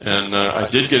 and I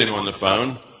did get him on the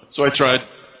phone. So I tried,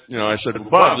 I said, well,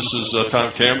 Bob, this is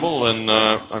Tom Campbell, and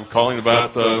I'm calling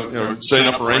about, setting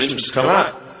up arrangements to come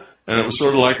out. And it was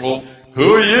sort of like, well, who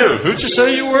are you? Who'd you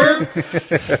say you were?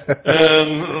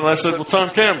 And I said, well, Tom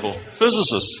Campbell,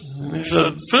 physicist. And he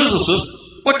said, physicist?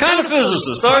 What kind of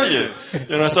physicist are you?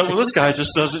 And I thought, well, this guy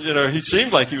just doesn't, he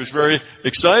seemed like he was very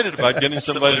excited about getting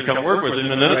somebody to come work with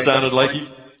him, and then it sounded like he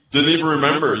didn't even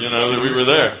remember, that we were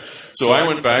there. So I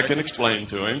went back and explained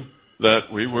to him that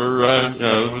we were,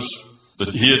 that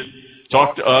he had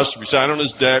talked to us. We sat on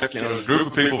his deck, a group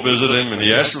of people visited him, and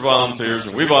he asked for volunteers,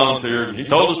 and we volunteered, and he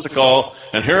told us to call,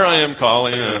 and here I am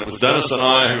calling, and it was Dennis and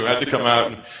I who had to come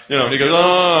out, and, he goes,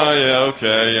 oh, yeah,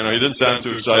 okay, he didn't sound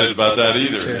too excited about that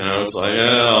either, it's like,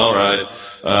 yeah, all right,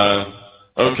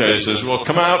 okay, he says, well,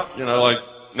 come out, like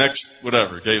next,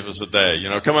 whatever, gave us a day,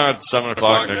 come out at 7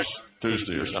 o'clock next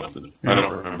Tuesday or something, I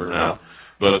don't remember now,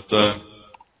 but,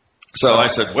 so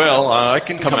I said, well, I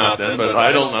can come out then, but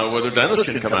I don't know whether Dennis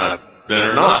can come out then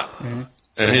or not.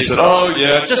 And he said, oh,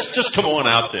 yeah, just come on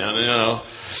out then,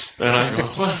 And I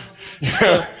go, well,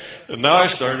 And now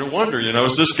I started to wonder,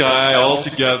 is this guy all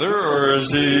together, or is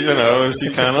he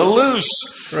kind of loose?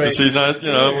 Right. Is he not,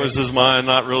 is his mind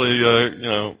not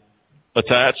really,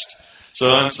 attached? So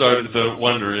I started to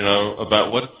wonder,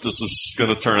 about what this is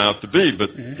going to turn out to be. But,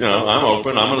 I'm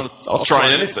open. I'll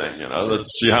try anything, let's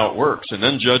see how it works, and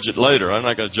then judge it later. I'm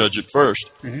not going to judge it first.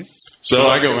 So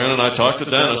I go in and I talk to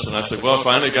Dennis, and I said, well, I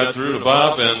finally got through to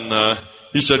Bob, and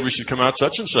he said we should come out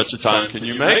such and such a time. Can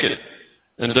you make it?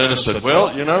 And Dennis said, well,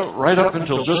 right up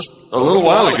until just a little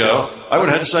while ago, I would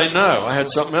have to say no. I had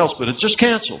something else, but it just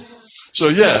canceled. So,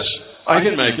 yes, I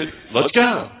can make it. Let's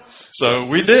go. So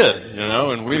we did,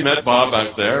 and we met Bob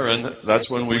out there, and that's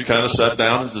when we kind of sat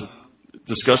down and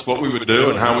discussed what we would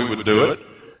do and how we would do it.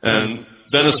 And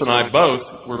Dennis and I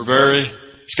both were very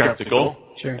skeptical,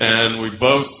 and we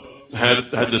both had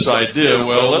this idea,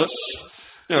 well, let's,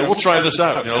 we'll try this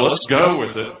out. Let's go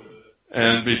with it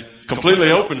and be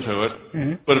completely open to it.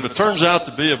 But if it turns out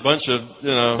to be a bunch of,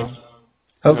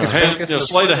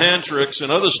 sleight of hand tricks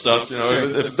and other stuff,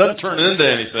 if it doesn't turn into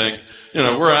anything,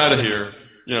 we're out of here.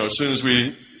 As soon as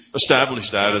we establish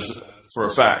that as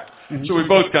for a fact. So we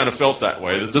both kind of felt that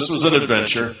way, that this was an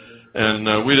adventure,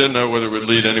 and we didn't know whether it would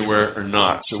lead anywhere or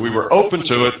not. So we were open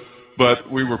to it, but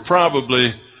we were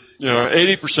probably,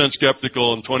 80%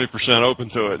 skeptical and 20% open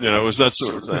to it. It was that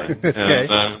sort of thing. Okay.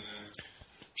 And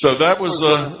so that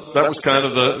was kind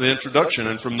of the introduction.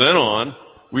 And from then on,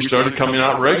 we started coming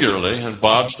out regularly, and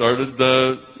Bob started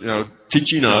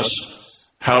teaching us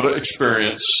how to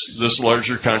experience this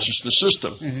larger consciousness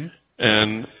system. Mm-hmm.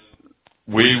 And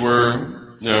we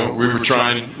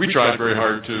tried very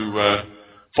hard to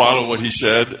follow what he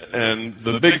said. And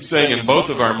the big thing in both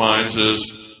of our minds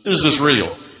is this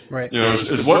real? Right.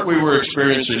 Is what we were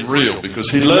experiencing real? Because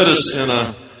he led us in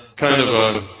a kind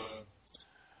of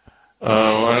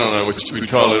I don't know what we'd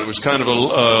call it. It was kind of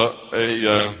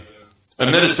a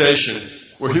meditation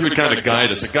where he would kind of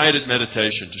guide us, a guided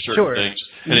meditation to certain things.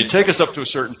 And he'd take us up to a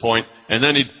certain point, and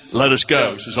then he'd let us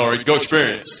go. He says, all right, go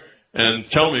experience, and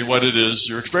tell me what it is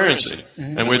you're experiencing.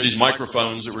 Mm-hmm. And we had these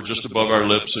microphones that were just above our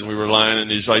lips, and we were lying in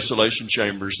these isolation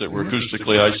chambers that were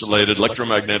acoustically isolated,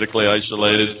 electromagnetically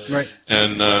isolated. Right.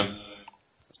 And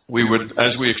we would,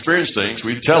 as we experienced things,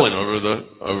 we'd tell him over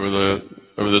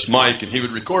this mic, and he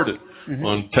would record it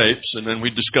on tapes, and then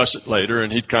we'd discuss it later,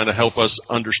 and he'd kind of help us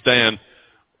understand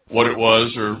what it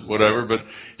was or whatever. But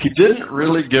he didn't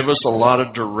really give us a lot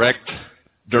of direct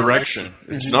direction.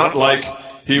 It's not like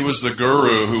he was the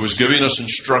guru who was giving us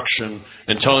instruction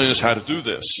and telling us how to do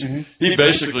this. He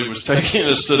basically was taking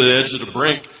us to the edge of the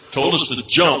brink, told us to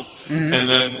jump, and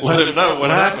then let him know what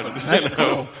happened,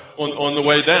 on the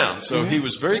way down. So he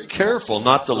was very careful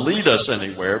not to lead us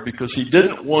anywhere because he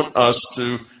didn't want us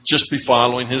to just be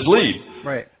following his lead.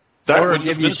 Right. That or would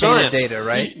give have you been science. Data,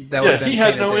 right? He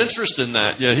had no interest in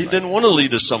that. Yeah, he didn't want to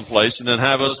lead us someplace and then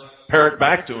have us parrot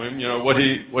back to him, what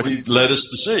he led us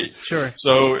to see. Sure.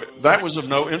 So that was of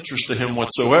no interest to him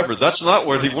whatsoever. That's not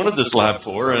what he wanted this lab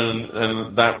for,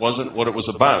 and that wasn't what it was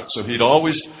about. So he'd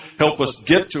always help us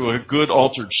get to a good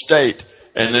altered state,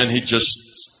 and then he'd just,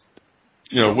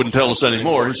 wouldn't tell us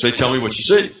anymore. He'd say, "Tell me what you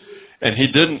see," and he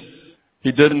didn't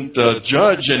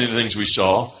judge any of the things we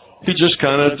saw. He just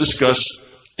kind of discussed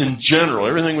in general.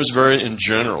 Everything was very in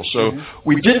general. So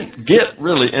we didn't get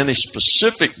really any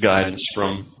specific guidance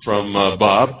from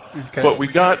Bob, but we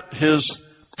got his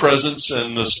presence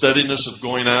and the steadiness of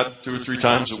going out 2 or 3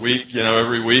 times a week,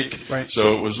 every week. Right.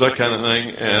 So it was that kind of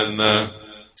thing. And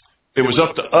it was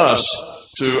up to us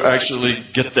to actually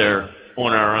get there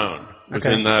on our own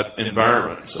within that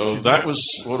environment. So that was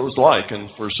what it was like. And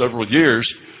for several years,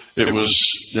 it was,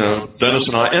 Dennis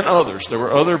and I and others. There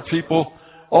were other people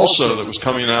also that was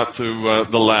coming out to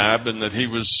the lab, and that he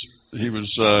was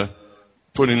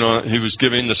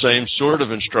giving the same sort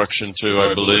of instruction to,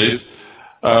 I believe.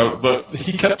 But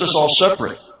he kept us all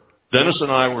separate. Dennis and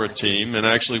I were a team, and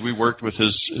actually we worked with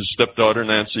his stepdaughter,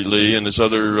 Nancy Lee, and his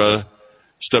other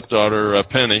stepdaughter,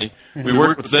 Penny. We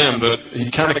worked with them, but he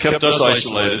kind of kept us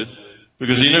isolated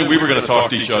because he knew we were going to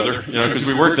talk to each other, because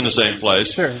we worked in the same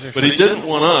place. Sure. But he didn't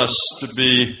want us to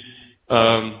be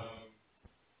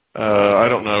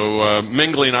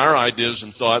mingling our ideas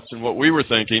and thoughts and what we were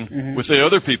thinking with the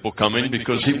other people coming,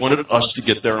 because he wanted us to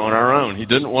get there on our own. He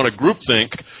didn't want a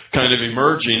groupthink kind of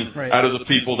emerging out of the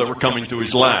people that were coming to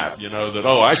his lab, that,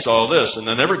 I saw this, and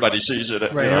then everybody sees it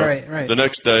the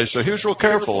next day. So he was real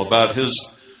careful about his,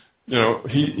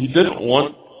 he didn't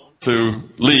want to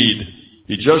lead.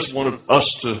 He just wanted us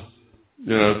to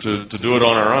do it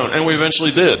on our own, and we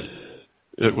eventually did.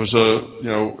 It was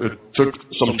it took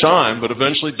some time, but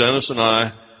eventually Dennis and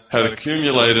I had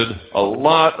accumulated a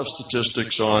lot of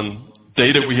statistics on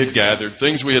data we had gathered,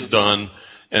 things we had done,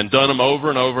 and done them over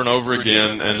and over and over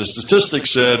again. And the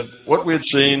statistics said what we had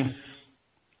seen,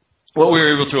 what we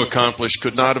were able to accomplish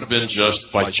could not have been just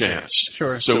by chance.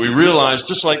 Sure. So we realized,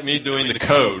 just like me doing the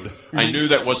code, I knew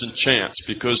that wasn't chance,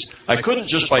 because I couldn't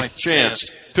just by chance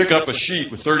pick up a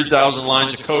sheet with 30,000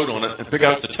 lines of code on it and pick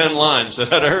out the 10 lines that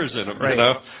had errors in them.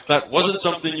 Right. That wasn't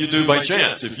something you do by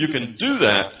chance. If you can do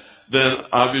that, then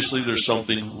obviously there's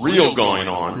something real going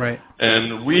on. Right.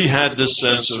 And we had this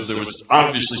sense of there was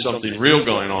obviously something real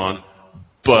going on,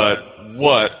 but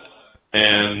what?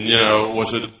 And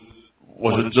was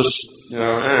it just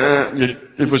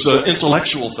it was an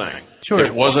intellectual thing. Sure.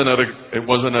 It wasn't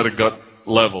at a gut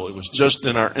level. It was just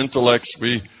in our intellects.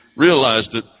 We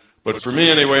realized it. But for me,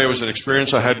 anyway, it was an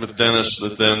experience I had with Dennis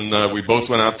that then we both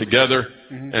went out together,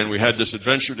 and we had this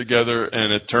adventure together,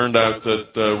 and it turned out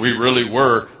that we really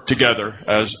were together,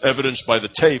 as evidenced by the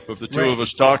tape of the two of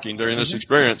us talking during this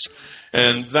experience.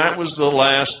 And that was the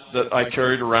last that I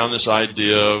carried around, this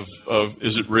idea of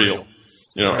is it real?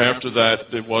 After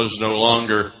that, it was no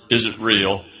longer, is it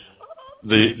real?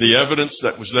 The evidence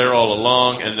that was there all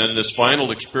along, and then this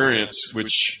final experience,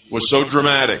 which was so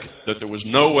dramatic that there was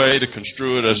no way to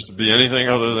construe it as to be anything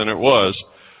other than it was.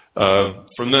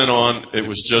 From then on, it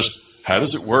was just how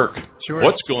does it work? Sure.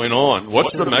 What's going on?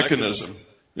 What's the mechanism?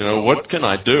 What can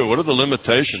I do? What are the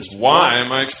limitations? Why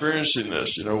am I experiencing this?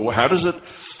 How does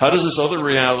this other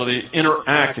reality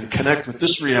interact and connect with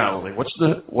this reality? What's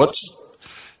the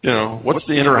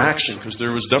interaction? Because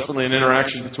there was definitely an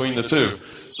interaction between the two.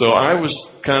 So I was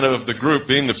kind of the group,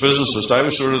 being the physicist, I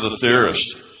was sort of the theorist,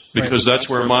 because that's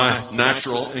where my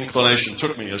natural inclination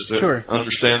took me, is to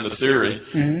understand the theory.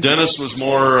 Mm-hmm. Dennis was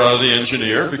more the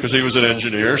engineer, because he was an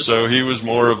engineer, so he was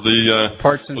more of the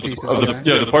parts and pieces.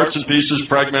 The parts and pieces,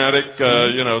 pragmatic,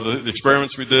 the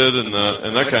experiments we did and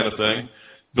that kind of thing,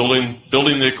 building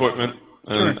the equipment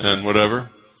and whatever.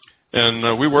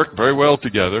 And we worked very well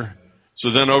together.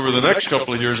 So then over the next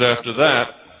couple of years after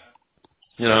that,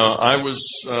 I was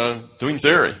doing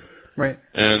theory. Right.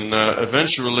 And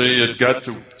eventually it got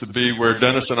to be where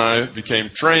Dennis and I became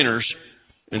trainers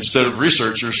instead of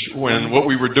researchers, when what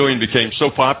we were doing became so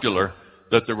popular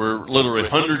that there were literally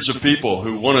hundreds of people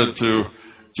who wanted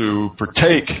to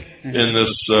partake in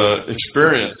this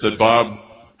experience that Bob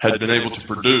had been able to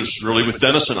produce, really, with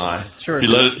Dennis and I. Sure. He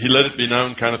let it be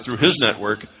known kind of through his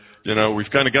network. We've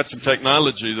kind of got some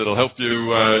technology that'll help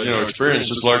you, experience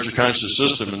this larger conscious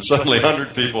system. And suddenly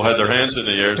 100 people had their hands in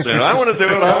the air saying, I want to do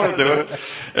it, I want to do it.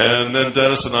 And then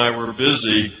Dennis and I were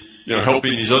busy,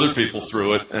 helping these other people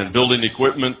through it and building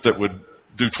equipment that would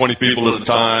do 20 people at a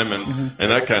time and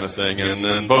that kind of thing. And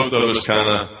then both of us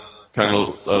kind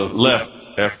of left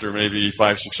after maybe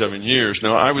 5, 6, 7 years.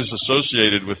 Now, I was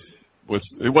associated with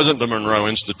it wasn't the Monroe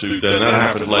Institute, and that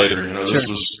happened later. This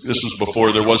was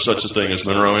before there was such a thing as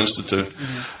Monroe Institute.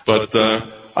 Mm-hmm. But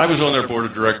I was on their board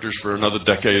of directors for another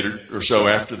decade or so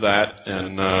after that,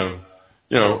 and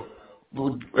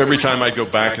every time I go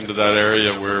back into that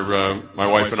area where my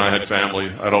wife and I had family,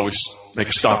 I'd always make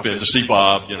a stop in to see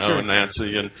Bob, and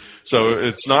Nancy, and so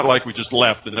it's not like we just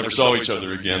left and never saw each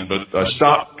other again. But I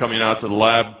stopped coming out to the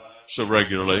lab so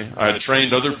regularly. I had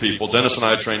trained other people. Dennis and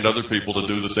I had trained other people to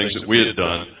do the things that we had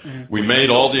done. Mm-hmm. We made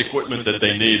all the equipment that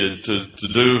they needed to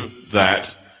do that,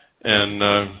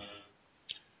 and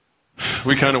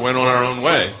we kind of went on our own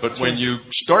way. But when you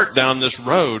start down this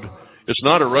road, it's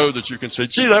not a road that you can say,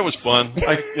 gee, that was fun.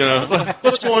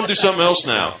 Let's go on and do something else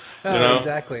now.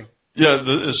 Exactly. Yeah,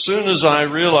 as soon as I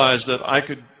realized that I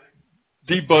could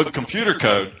debug computer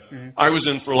code, I was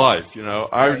in for life.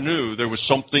 I knew there was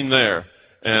something there,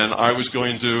 and I was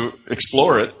going to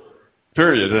explore it,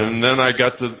 period. And then I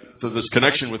got to this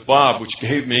connection with Bob, which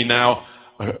gave me now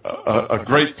a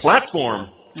great platform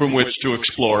from which to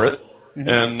explore it. Mm-hmm.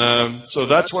 And so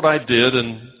that's what I did,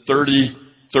 and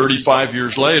 35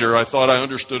 years later, I thought I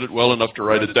understood it well enough to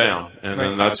write it down, and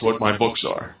then that's what my books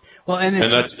are. Well, and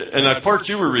that part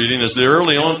you were reading is the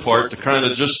early on part to kind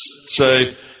of just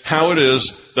say how it is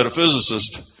that a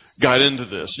physicist got into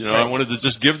this. I wanted to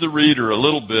just give the reader a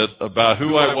little bit about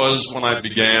who I was when I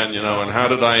began, and how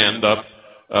did I end up,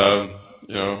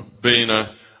 being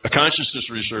a consciousness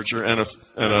researcher and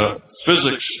a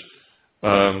physics,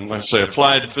 let's say,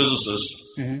 applied physicist,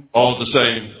 all at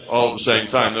the same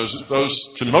time. Those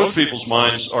to most people's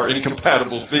minds are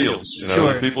incompatible fields.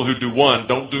 People who do one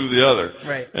don't do the other.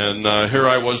 Right. And here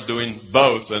I was doing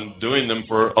both and doing them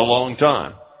for a long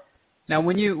time. Now,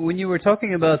 when you were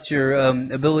talking about your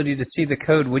ability to see the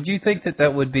code, would you think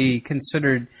that would be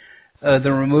considered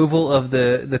the removal of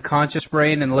the conscious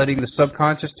brain and letting the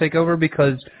subconscious take over?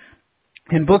 Because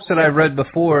in books that I've read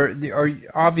before,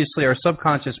 obviously our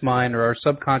subconscious mind or our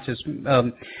subconscious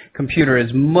computer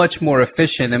is much more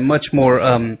efficient and much more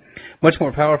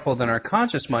powerful than our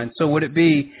conscious mind. So would it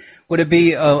be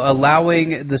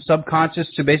allowing the subconscious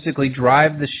to basically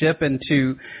drive the ship and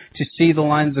to see the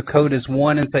lines of code as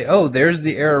one and say, oh, there's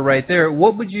the error right there?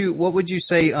 What would you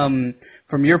say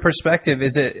from your perspective?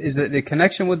 Is it the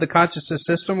connection with the consciousness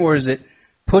system, or is it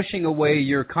pushing away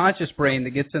your conscious brain that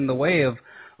gets in the way of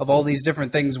all these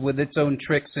different things with its own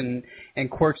tricks and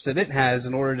quirks that it has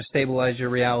in order to stabilize your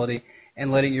reality,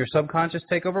 and letting your subconscious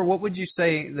take over? What would you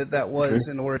say that was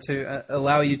in order to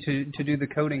allow you to do the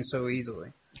coding so easily?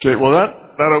 Okay, well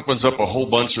that opens up a whole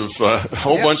bunch of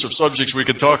subjects we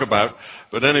could talk about.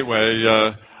 But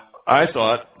anyway, I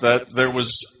thought that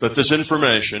this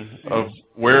information of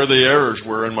where the errors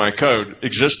were in my code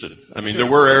existed. I mean, there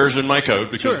were errors in my code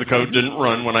because the code didn't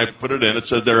run when I put it in. It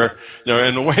said there,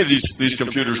 and the way these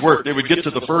computers work, they would get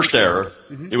to the first error,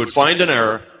 it would find an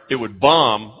error, it would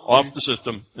bomb off the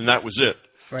system, and that was it.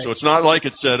 Right. So it's not like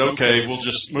it said, okay, we'll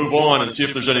just move on and see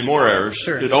if there's any more errors.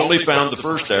 Sure. It only found the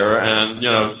first error, and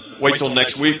wait till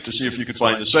next week to see if you could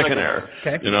find the second error.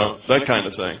 Okay. That kind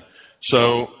of thing.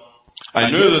 So I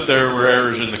knew that there were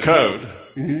errors in the code,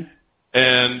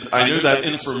 and I knew that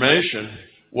information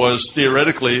was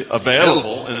theoretically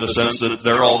available in the sense that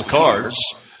they're all the cards,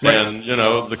 and, you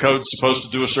know, the code's supposed to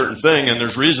do a certain thing, and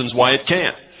there's reasons why it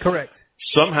can't. Correct.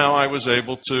 Somehow I was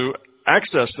able to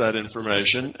access that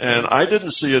information, and I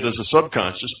didn't see it as a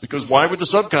subconscious, because why would the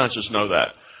subconscious know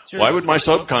that? Sure. Why would my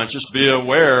subconscious be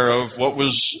aware of what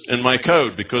was in my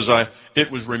code? Because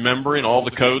it was remembering all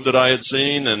the code that I had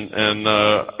seen and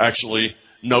actually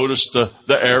noticed the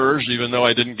errors, even though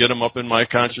I didn't get them up in my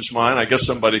conscious mind. I guess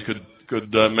somebody could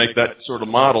make that sort of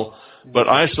model, but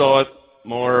I saw it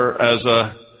more as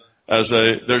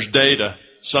there's data.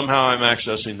 Somehow I'm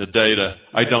accessing the data.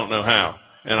 I don't know how,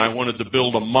 and I wanted to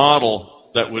build a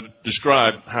model that would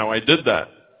describe how I did that.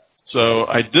 So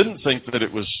I didn't think that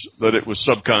it was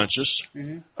subconscious.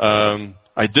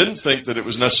 I didn't think that it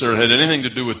was necessarily had anything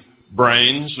to do with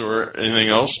brains or anything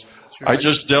else. Sure. I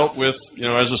just dealt with, you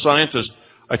know, as a scientist,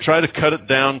 I try to cut it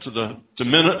down to the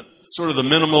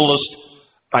minimalist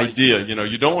idea. You know,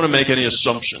 you don't want to make any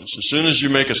assumptions. As soon as you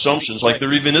make assumptions, like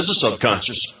there even is a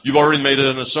subconscious, you've already made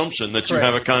an assumption that you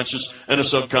have a conscious and a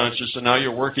subconscious, and now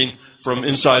you're working from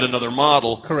inside another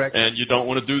model. Correct. And you don't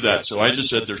want to do that. So I just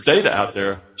said there's data out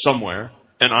there somewhere,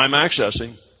 and I'm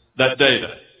accessing that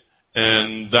data.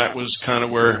 And that was kind of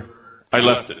where I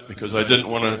left it, because I didn't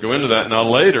want to go into that. Now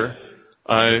later,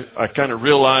 I kind of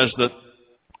realized that,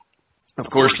 of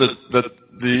course, that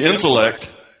the intellect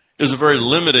is a very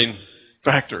limiting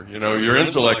factor. You know, your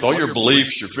intellect, all your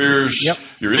beliefs, your fears,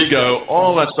 your ego,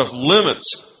 all that stuff limits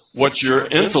what your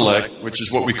intellect, which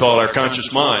is what we call our conscious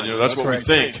mind. You know, that's what we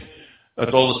think.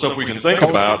 That's all the stuff we can think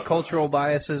about. Cultural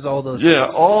biases, all those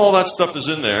things. All that stuff is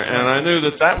in there. And I knew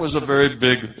that was a very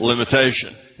big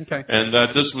limitation. Okay. And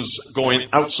that this was going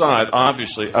outside,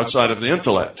 obviously, outside of the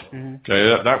intellect.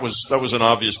 Okay. That was an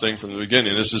obvious thing from the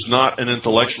beginning. This is not an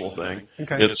intellectual thing.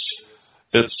 Okay.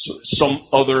 It's some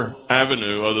other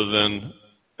avenue other than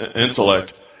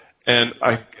intellect. And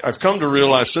I've come to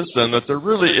realize since then that there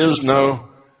really is no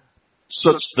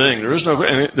such thing. There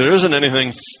isn't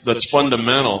anything that's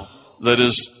fundamental that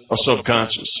is a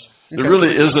subconscious. Okay. There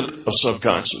really isn't a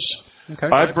subconscious. Okay.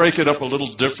 I break it up a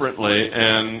little differently,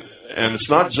 and it's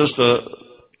not just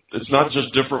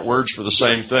different words for the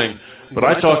same thing. But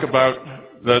I talk about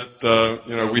that.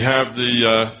 You know, we have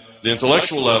the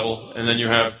intellectual level, and then you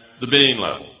have the being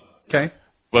level. Okay.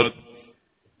 But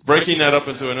breaking that up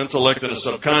into an intellect and a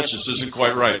subconscious isn't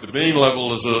quite right. The being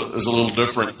level is a little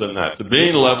different than that. The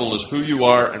being level is who you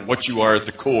are and what you are at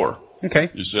the core.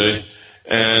 Okay. You see.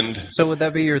 And so would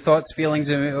that be your thoughts, feelings,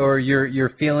 or your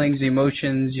feelings,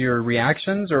 emotions, your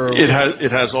reactions, or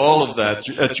it has all of that.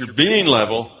 At your being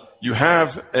level, you have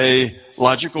a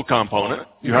logical component,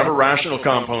 you have a rational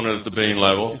component at the being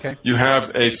level, you have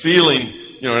a feeling,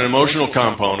 you know, an emotional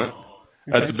component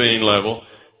at the being level.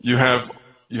 You have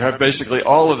basically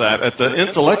all of that. At the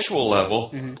intellectual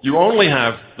level, you only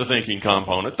have the thinking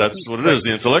component. That's what it is,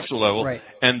 the intellectual level,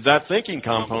 and that thinking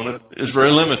component is very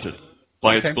limited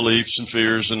by its beliefs and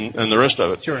fears and the rest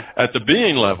of it. Sure. At the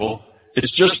being level,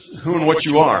 it's just who and what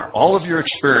you are, all of your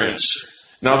experience.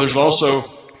 Now, there's also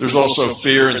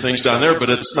fear and things down there, but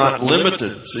it's not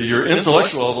limited. So your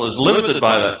intellectual level is limited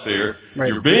by that fear. Right.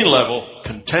 Your being level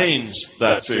contains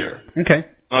that fear. Okay.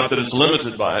 Not that it's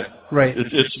limited by it. Right.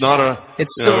 It's not a.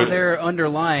 It's still there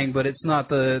underlying, but it's not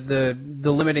the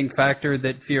limiting factor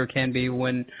that fear can be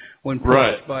when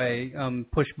pushed by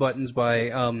push buttons by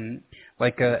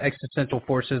like existential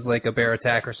forces like a bear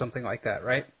attack or something like that,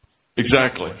 right?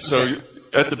 Exactly. So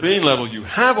at the being level, you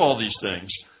have all these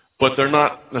things, but they're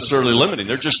not necessarily limiting.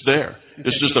 They're just there. Okay.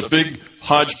 It's just a big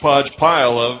hodgepodge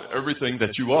pile of everything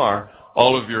that you are,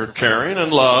 all of your caring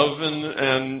and love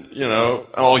and you know,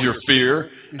 all your fear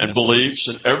and beliefs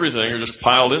and everything are just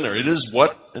piled in there. It is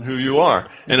what and who you are.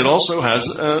 And it also has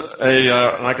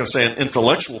I'm not going to say an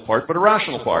intellectual part, but a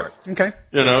rational part. Okay.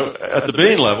 You know, at the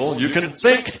being level, you can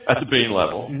think at the being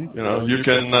level. You know, you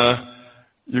can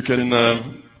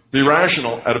be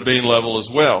rational at a being level as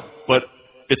well. But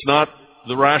it's not,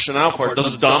 the rationale part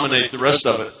doesn't dominate the rest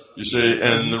of it, you see,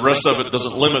 and the rest of it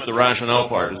doesn't limit the rationale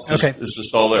part. It's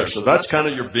just all there. So that's kind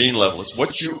of your being level. It's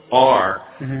what you are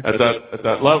at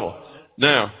that level.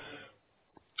 Now,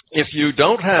 if you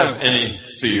don't have any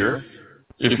fear,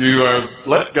 if you have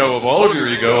let go of all of your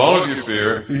ego, all of your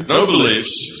fear, no beliefs,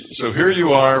 so here you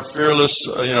are, fearless,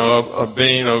 you know, a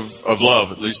being of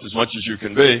love, at least as much as you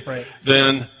can be,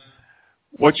 then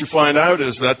what you find out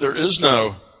is that there is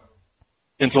no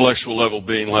intellectual level,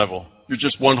 being level. You're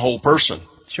just one whole person.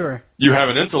 Sure. You have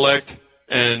an intellect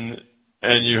and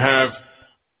you have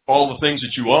all the things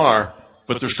that you are,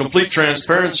 but there's complete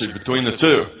transparency between the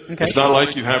two. Okay. It's not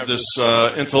like you have this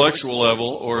intellectual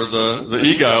level or the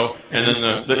ego, and then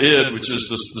the id, which is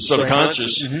the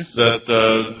subconscious,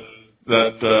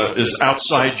 that is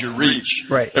outside your reach.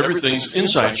 Right. Everything's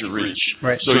inside your reach.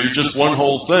 Right. So you're just one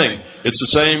whole thing. It's the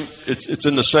same. It's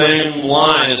in the same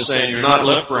line as saying you're not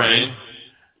left brain,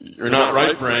 you're not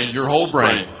right brain, you're whole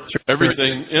brain.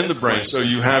 Everything in the brain. So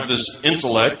you have this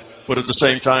intellect, but at the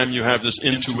same time you have this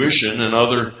intuition and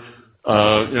other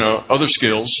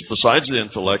skills besides the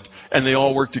intellect, and they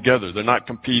all work together. They're not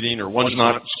competing, or one's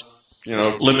not,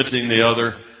 limiting the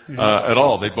other at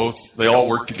all. They all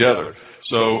work together.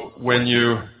 So when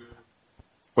you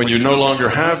no longer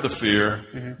have the fear,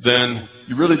 then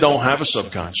you really don't have a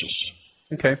subconscious.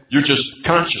 Okay. You're just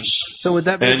conscious. So would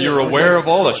that be? And you're aware of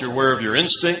all that. You're aware of your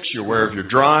instincts. You're aware of your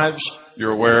drives.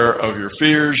 You're aware of your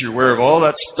fears. You're aware of all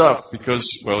that stuff because,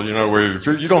 well, you're not aware of your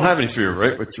fear. You don't have any fear,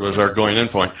 right? Which was our going in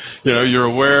point. You're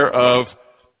aware of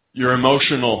your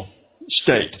emotional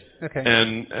state. Okay.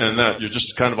 And that you're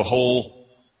just kind of a whole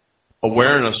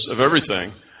awareness of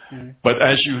everything. Mm-hmm. But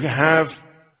as you have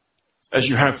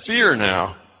fear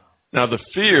now the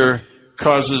fear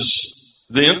causes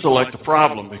the intellect a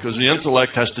problem because the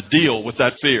intellect has to deal with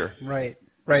that fear. Right.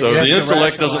 So the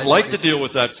intellect doesn't like to deal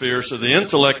with that fear, so the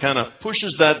intellect kind of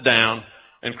pushes that down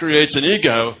and creates an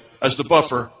ego as the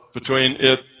buffer between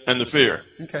it and the fear.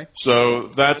 Okay.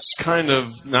 So that's kind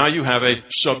of, now you have a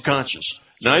subconscious.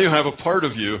 Now you have a part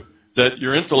of you that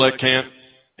your intellect can't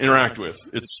interact with.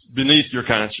 It's beneath your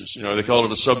conscious. They call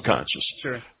it a subconscious.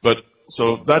 Sure. But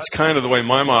so that's kind of the way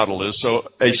my model is. So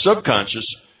a subconscious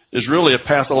is really a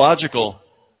pathological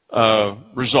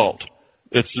result.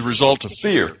 It's the result of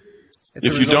fear.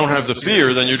 If you don't have the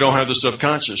fear, then you don't have the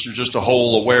subconscious. You're just a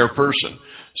whole aware person.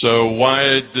 So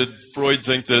why did Freud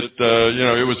think that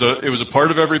it was a part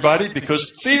of everybody? Because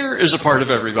fear is a part of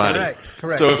everybody.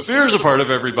 Correct. So if fear is a part of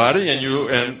everybody,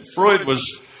 and Freud was,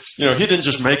 he didn't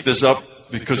just make this up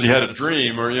because he had a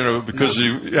dream or because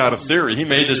he had a theory. He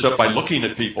made this up by looking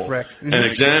at people and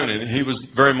examining. He was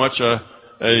very much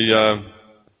an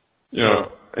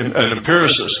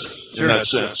empiricist. In that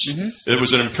sense. It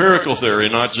was an empirical theory,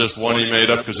 not just one he made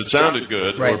up because it sounded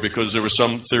good or because there was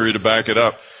some theory to back it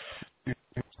up.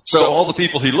 So all the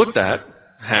people he looked at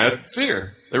had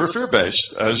fear. They were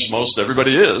fear-based, as most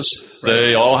everybody is.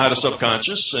 They all had a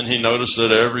subconscious, and he noticed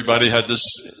that everybody had this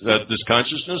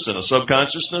consciousness and a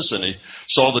subconsciousness, and he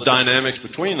saw the dynamics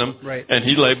between them, and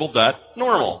he labeled that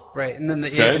normal. Right, and then the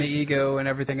ego and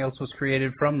everything else was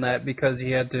created from that because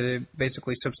he had to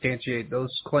basically substantiate those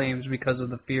claims because of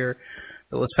the fear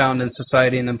that was found in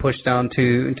society and then pushed down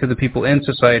to the people in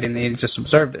society, and he just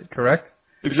observed it, correct?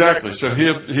 Exactly. So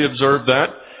he observed that,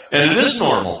 and it is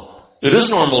normal. It is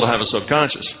normal to have a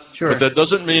subconscious, but that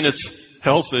doesn't mean it's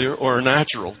healthy or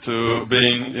natural to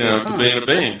being, to being a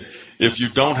being. If you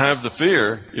don't have the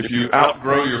fear, if you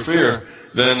outgrow your fear,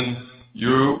 then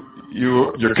your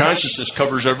consciousness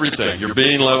covers everything. Your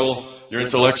being level, your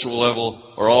intellectual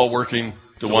level are all working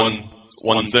to one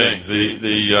thing.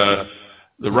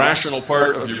 The rational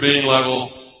part of your being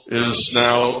level is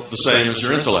now the same as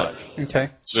your intellect. Okay.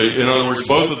 So in other words,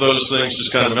 both of those things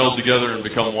just kind of meld together and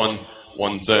become one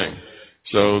thing.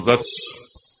 So that's,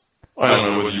 I don't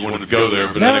know whether you wanted to go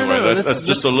there, but anyway, that's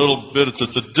just a little bit,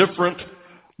 it's a different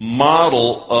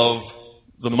model of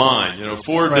the mind.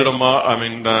 Freud did a model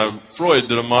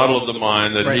of the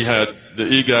mind that he had the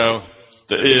ego,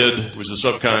 the id, which is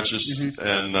the subconscious,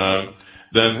 and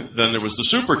then there was the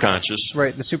superconscious,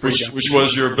 the super ego, which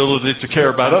was your ability to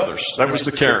care about others. That was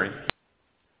the caring.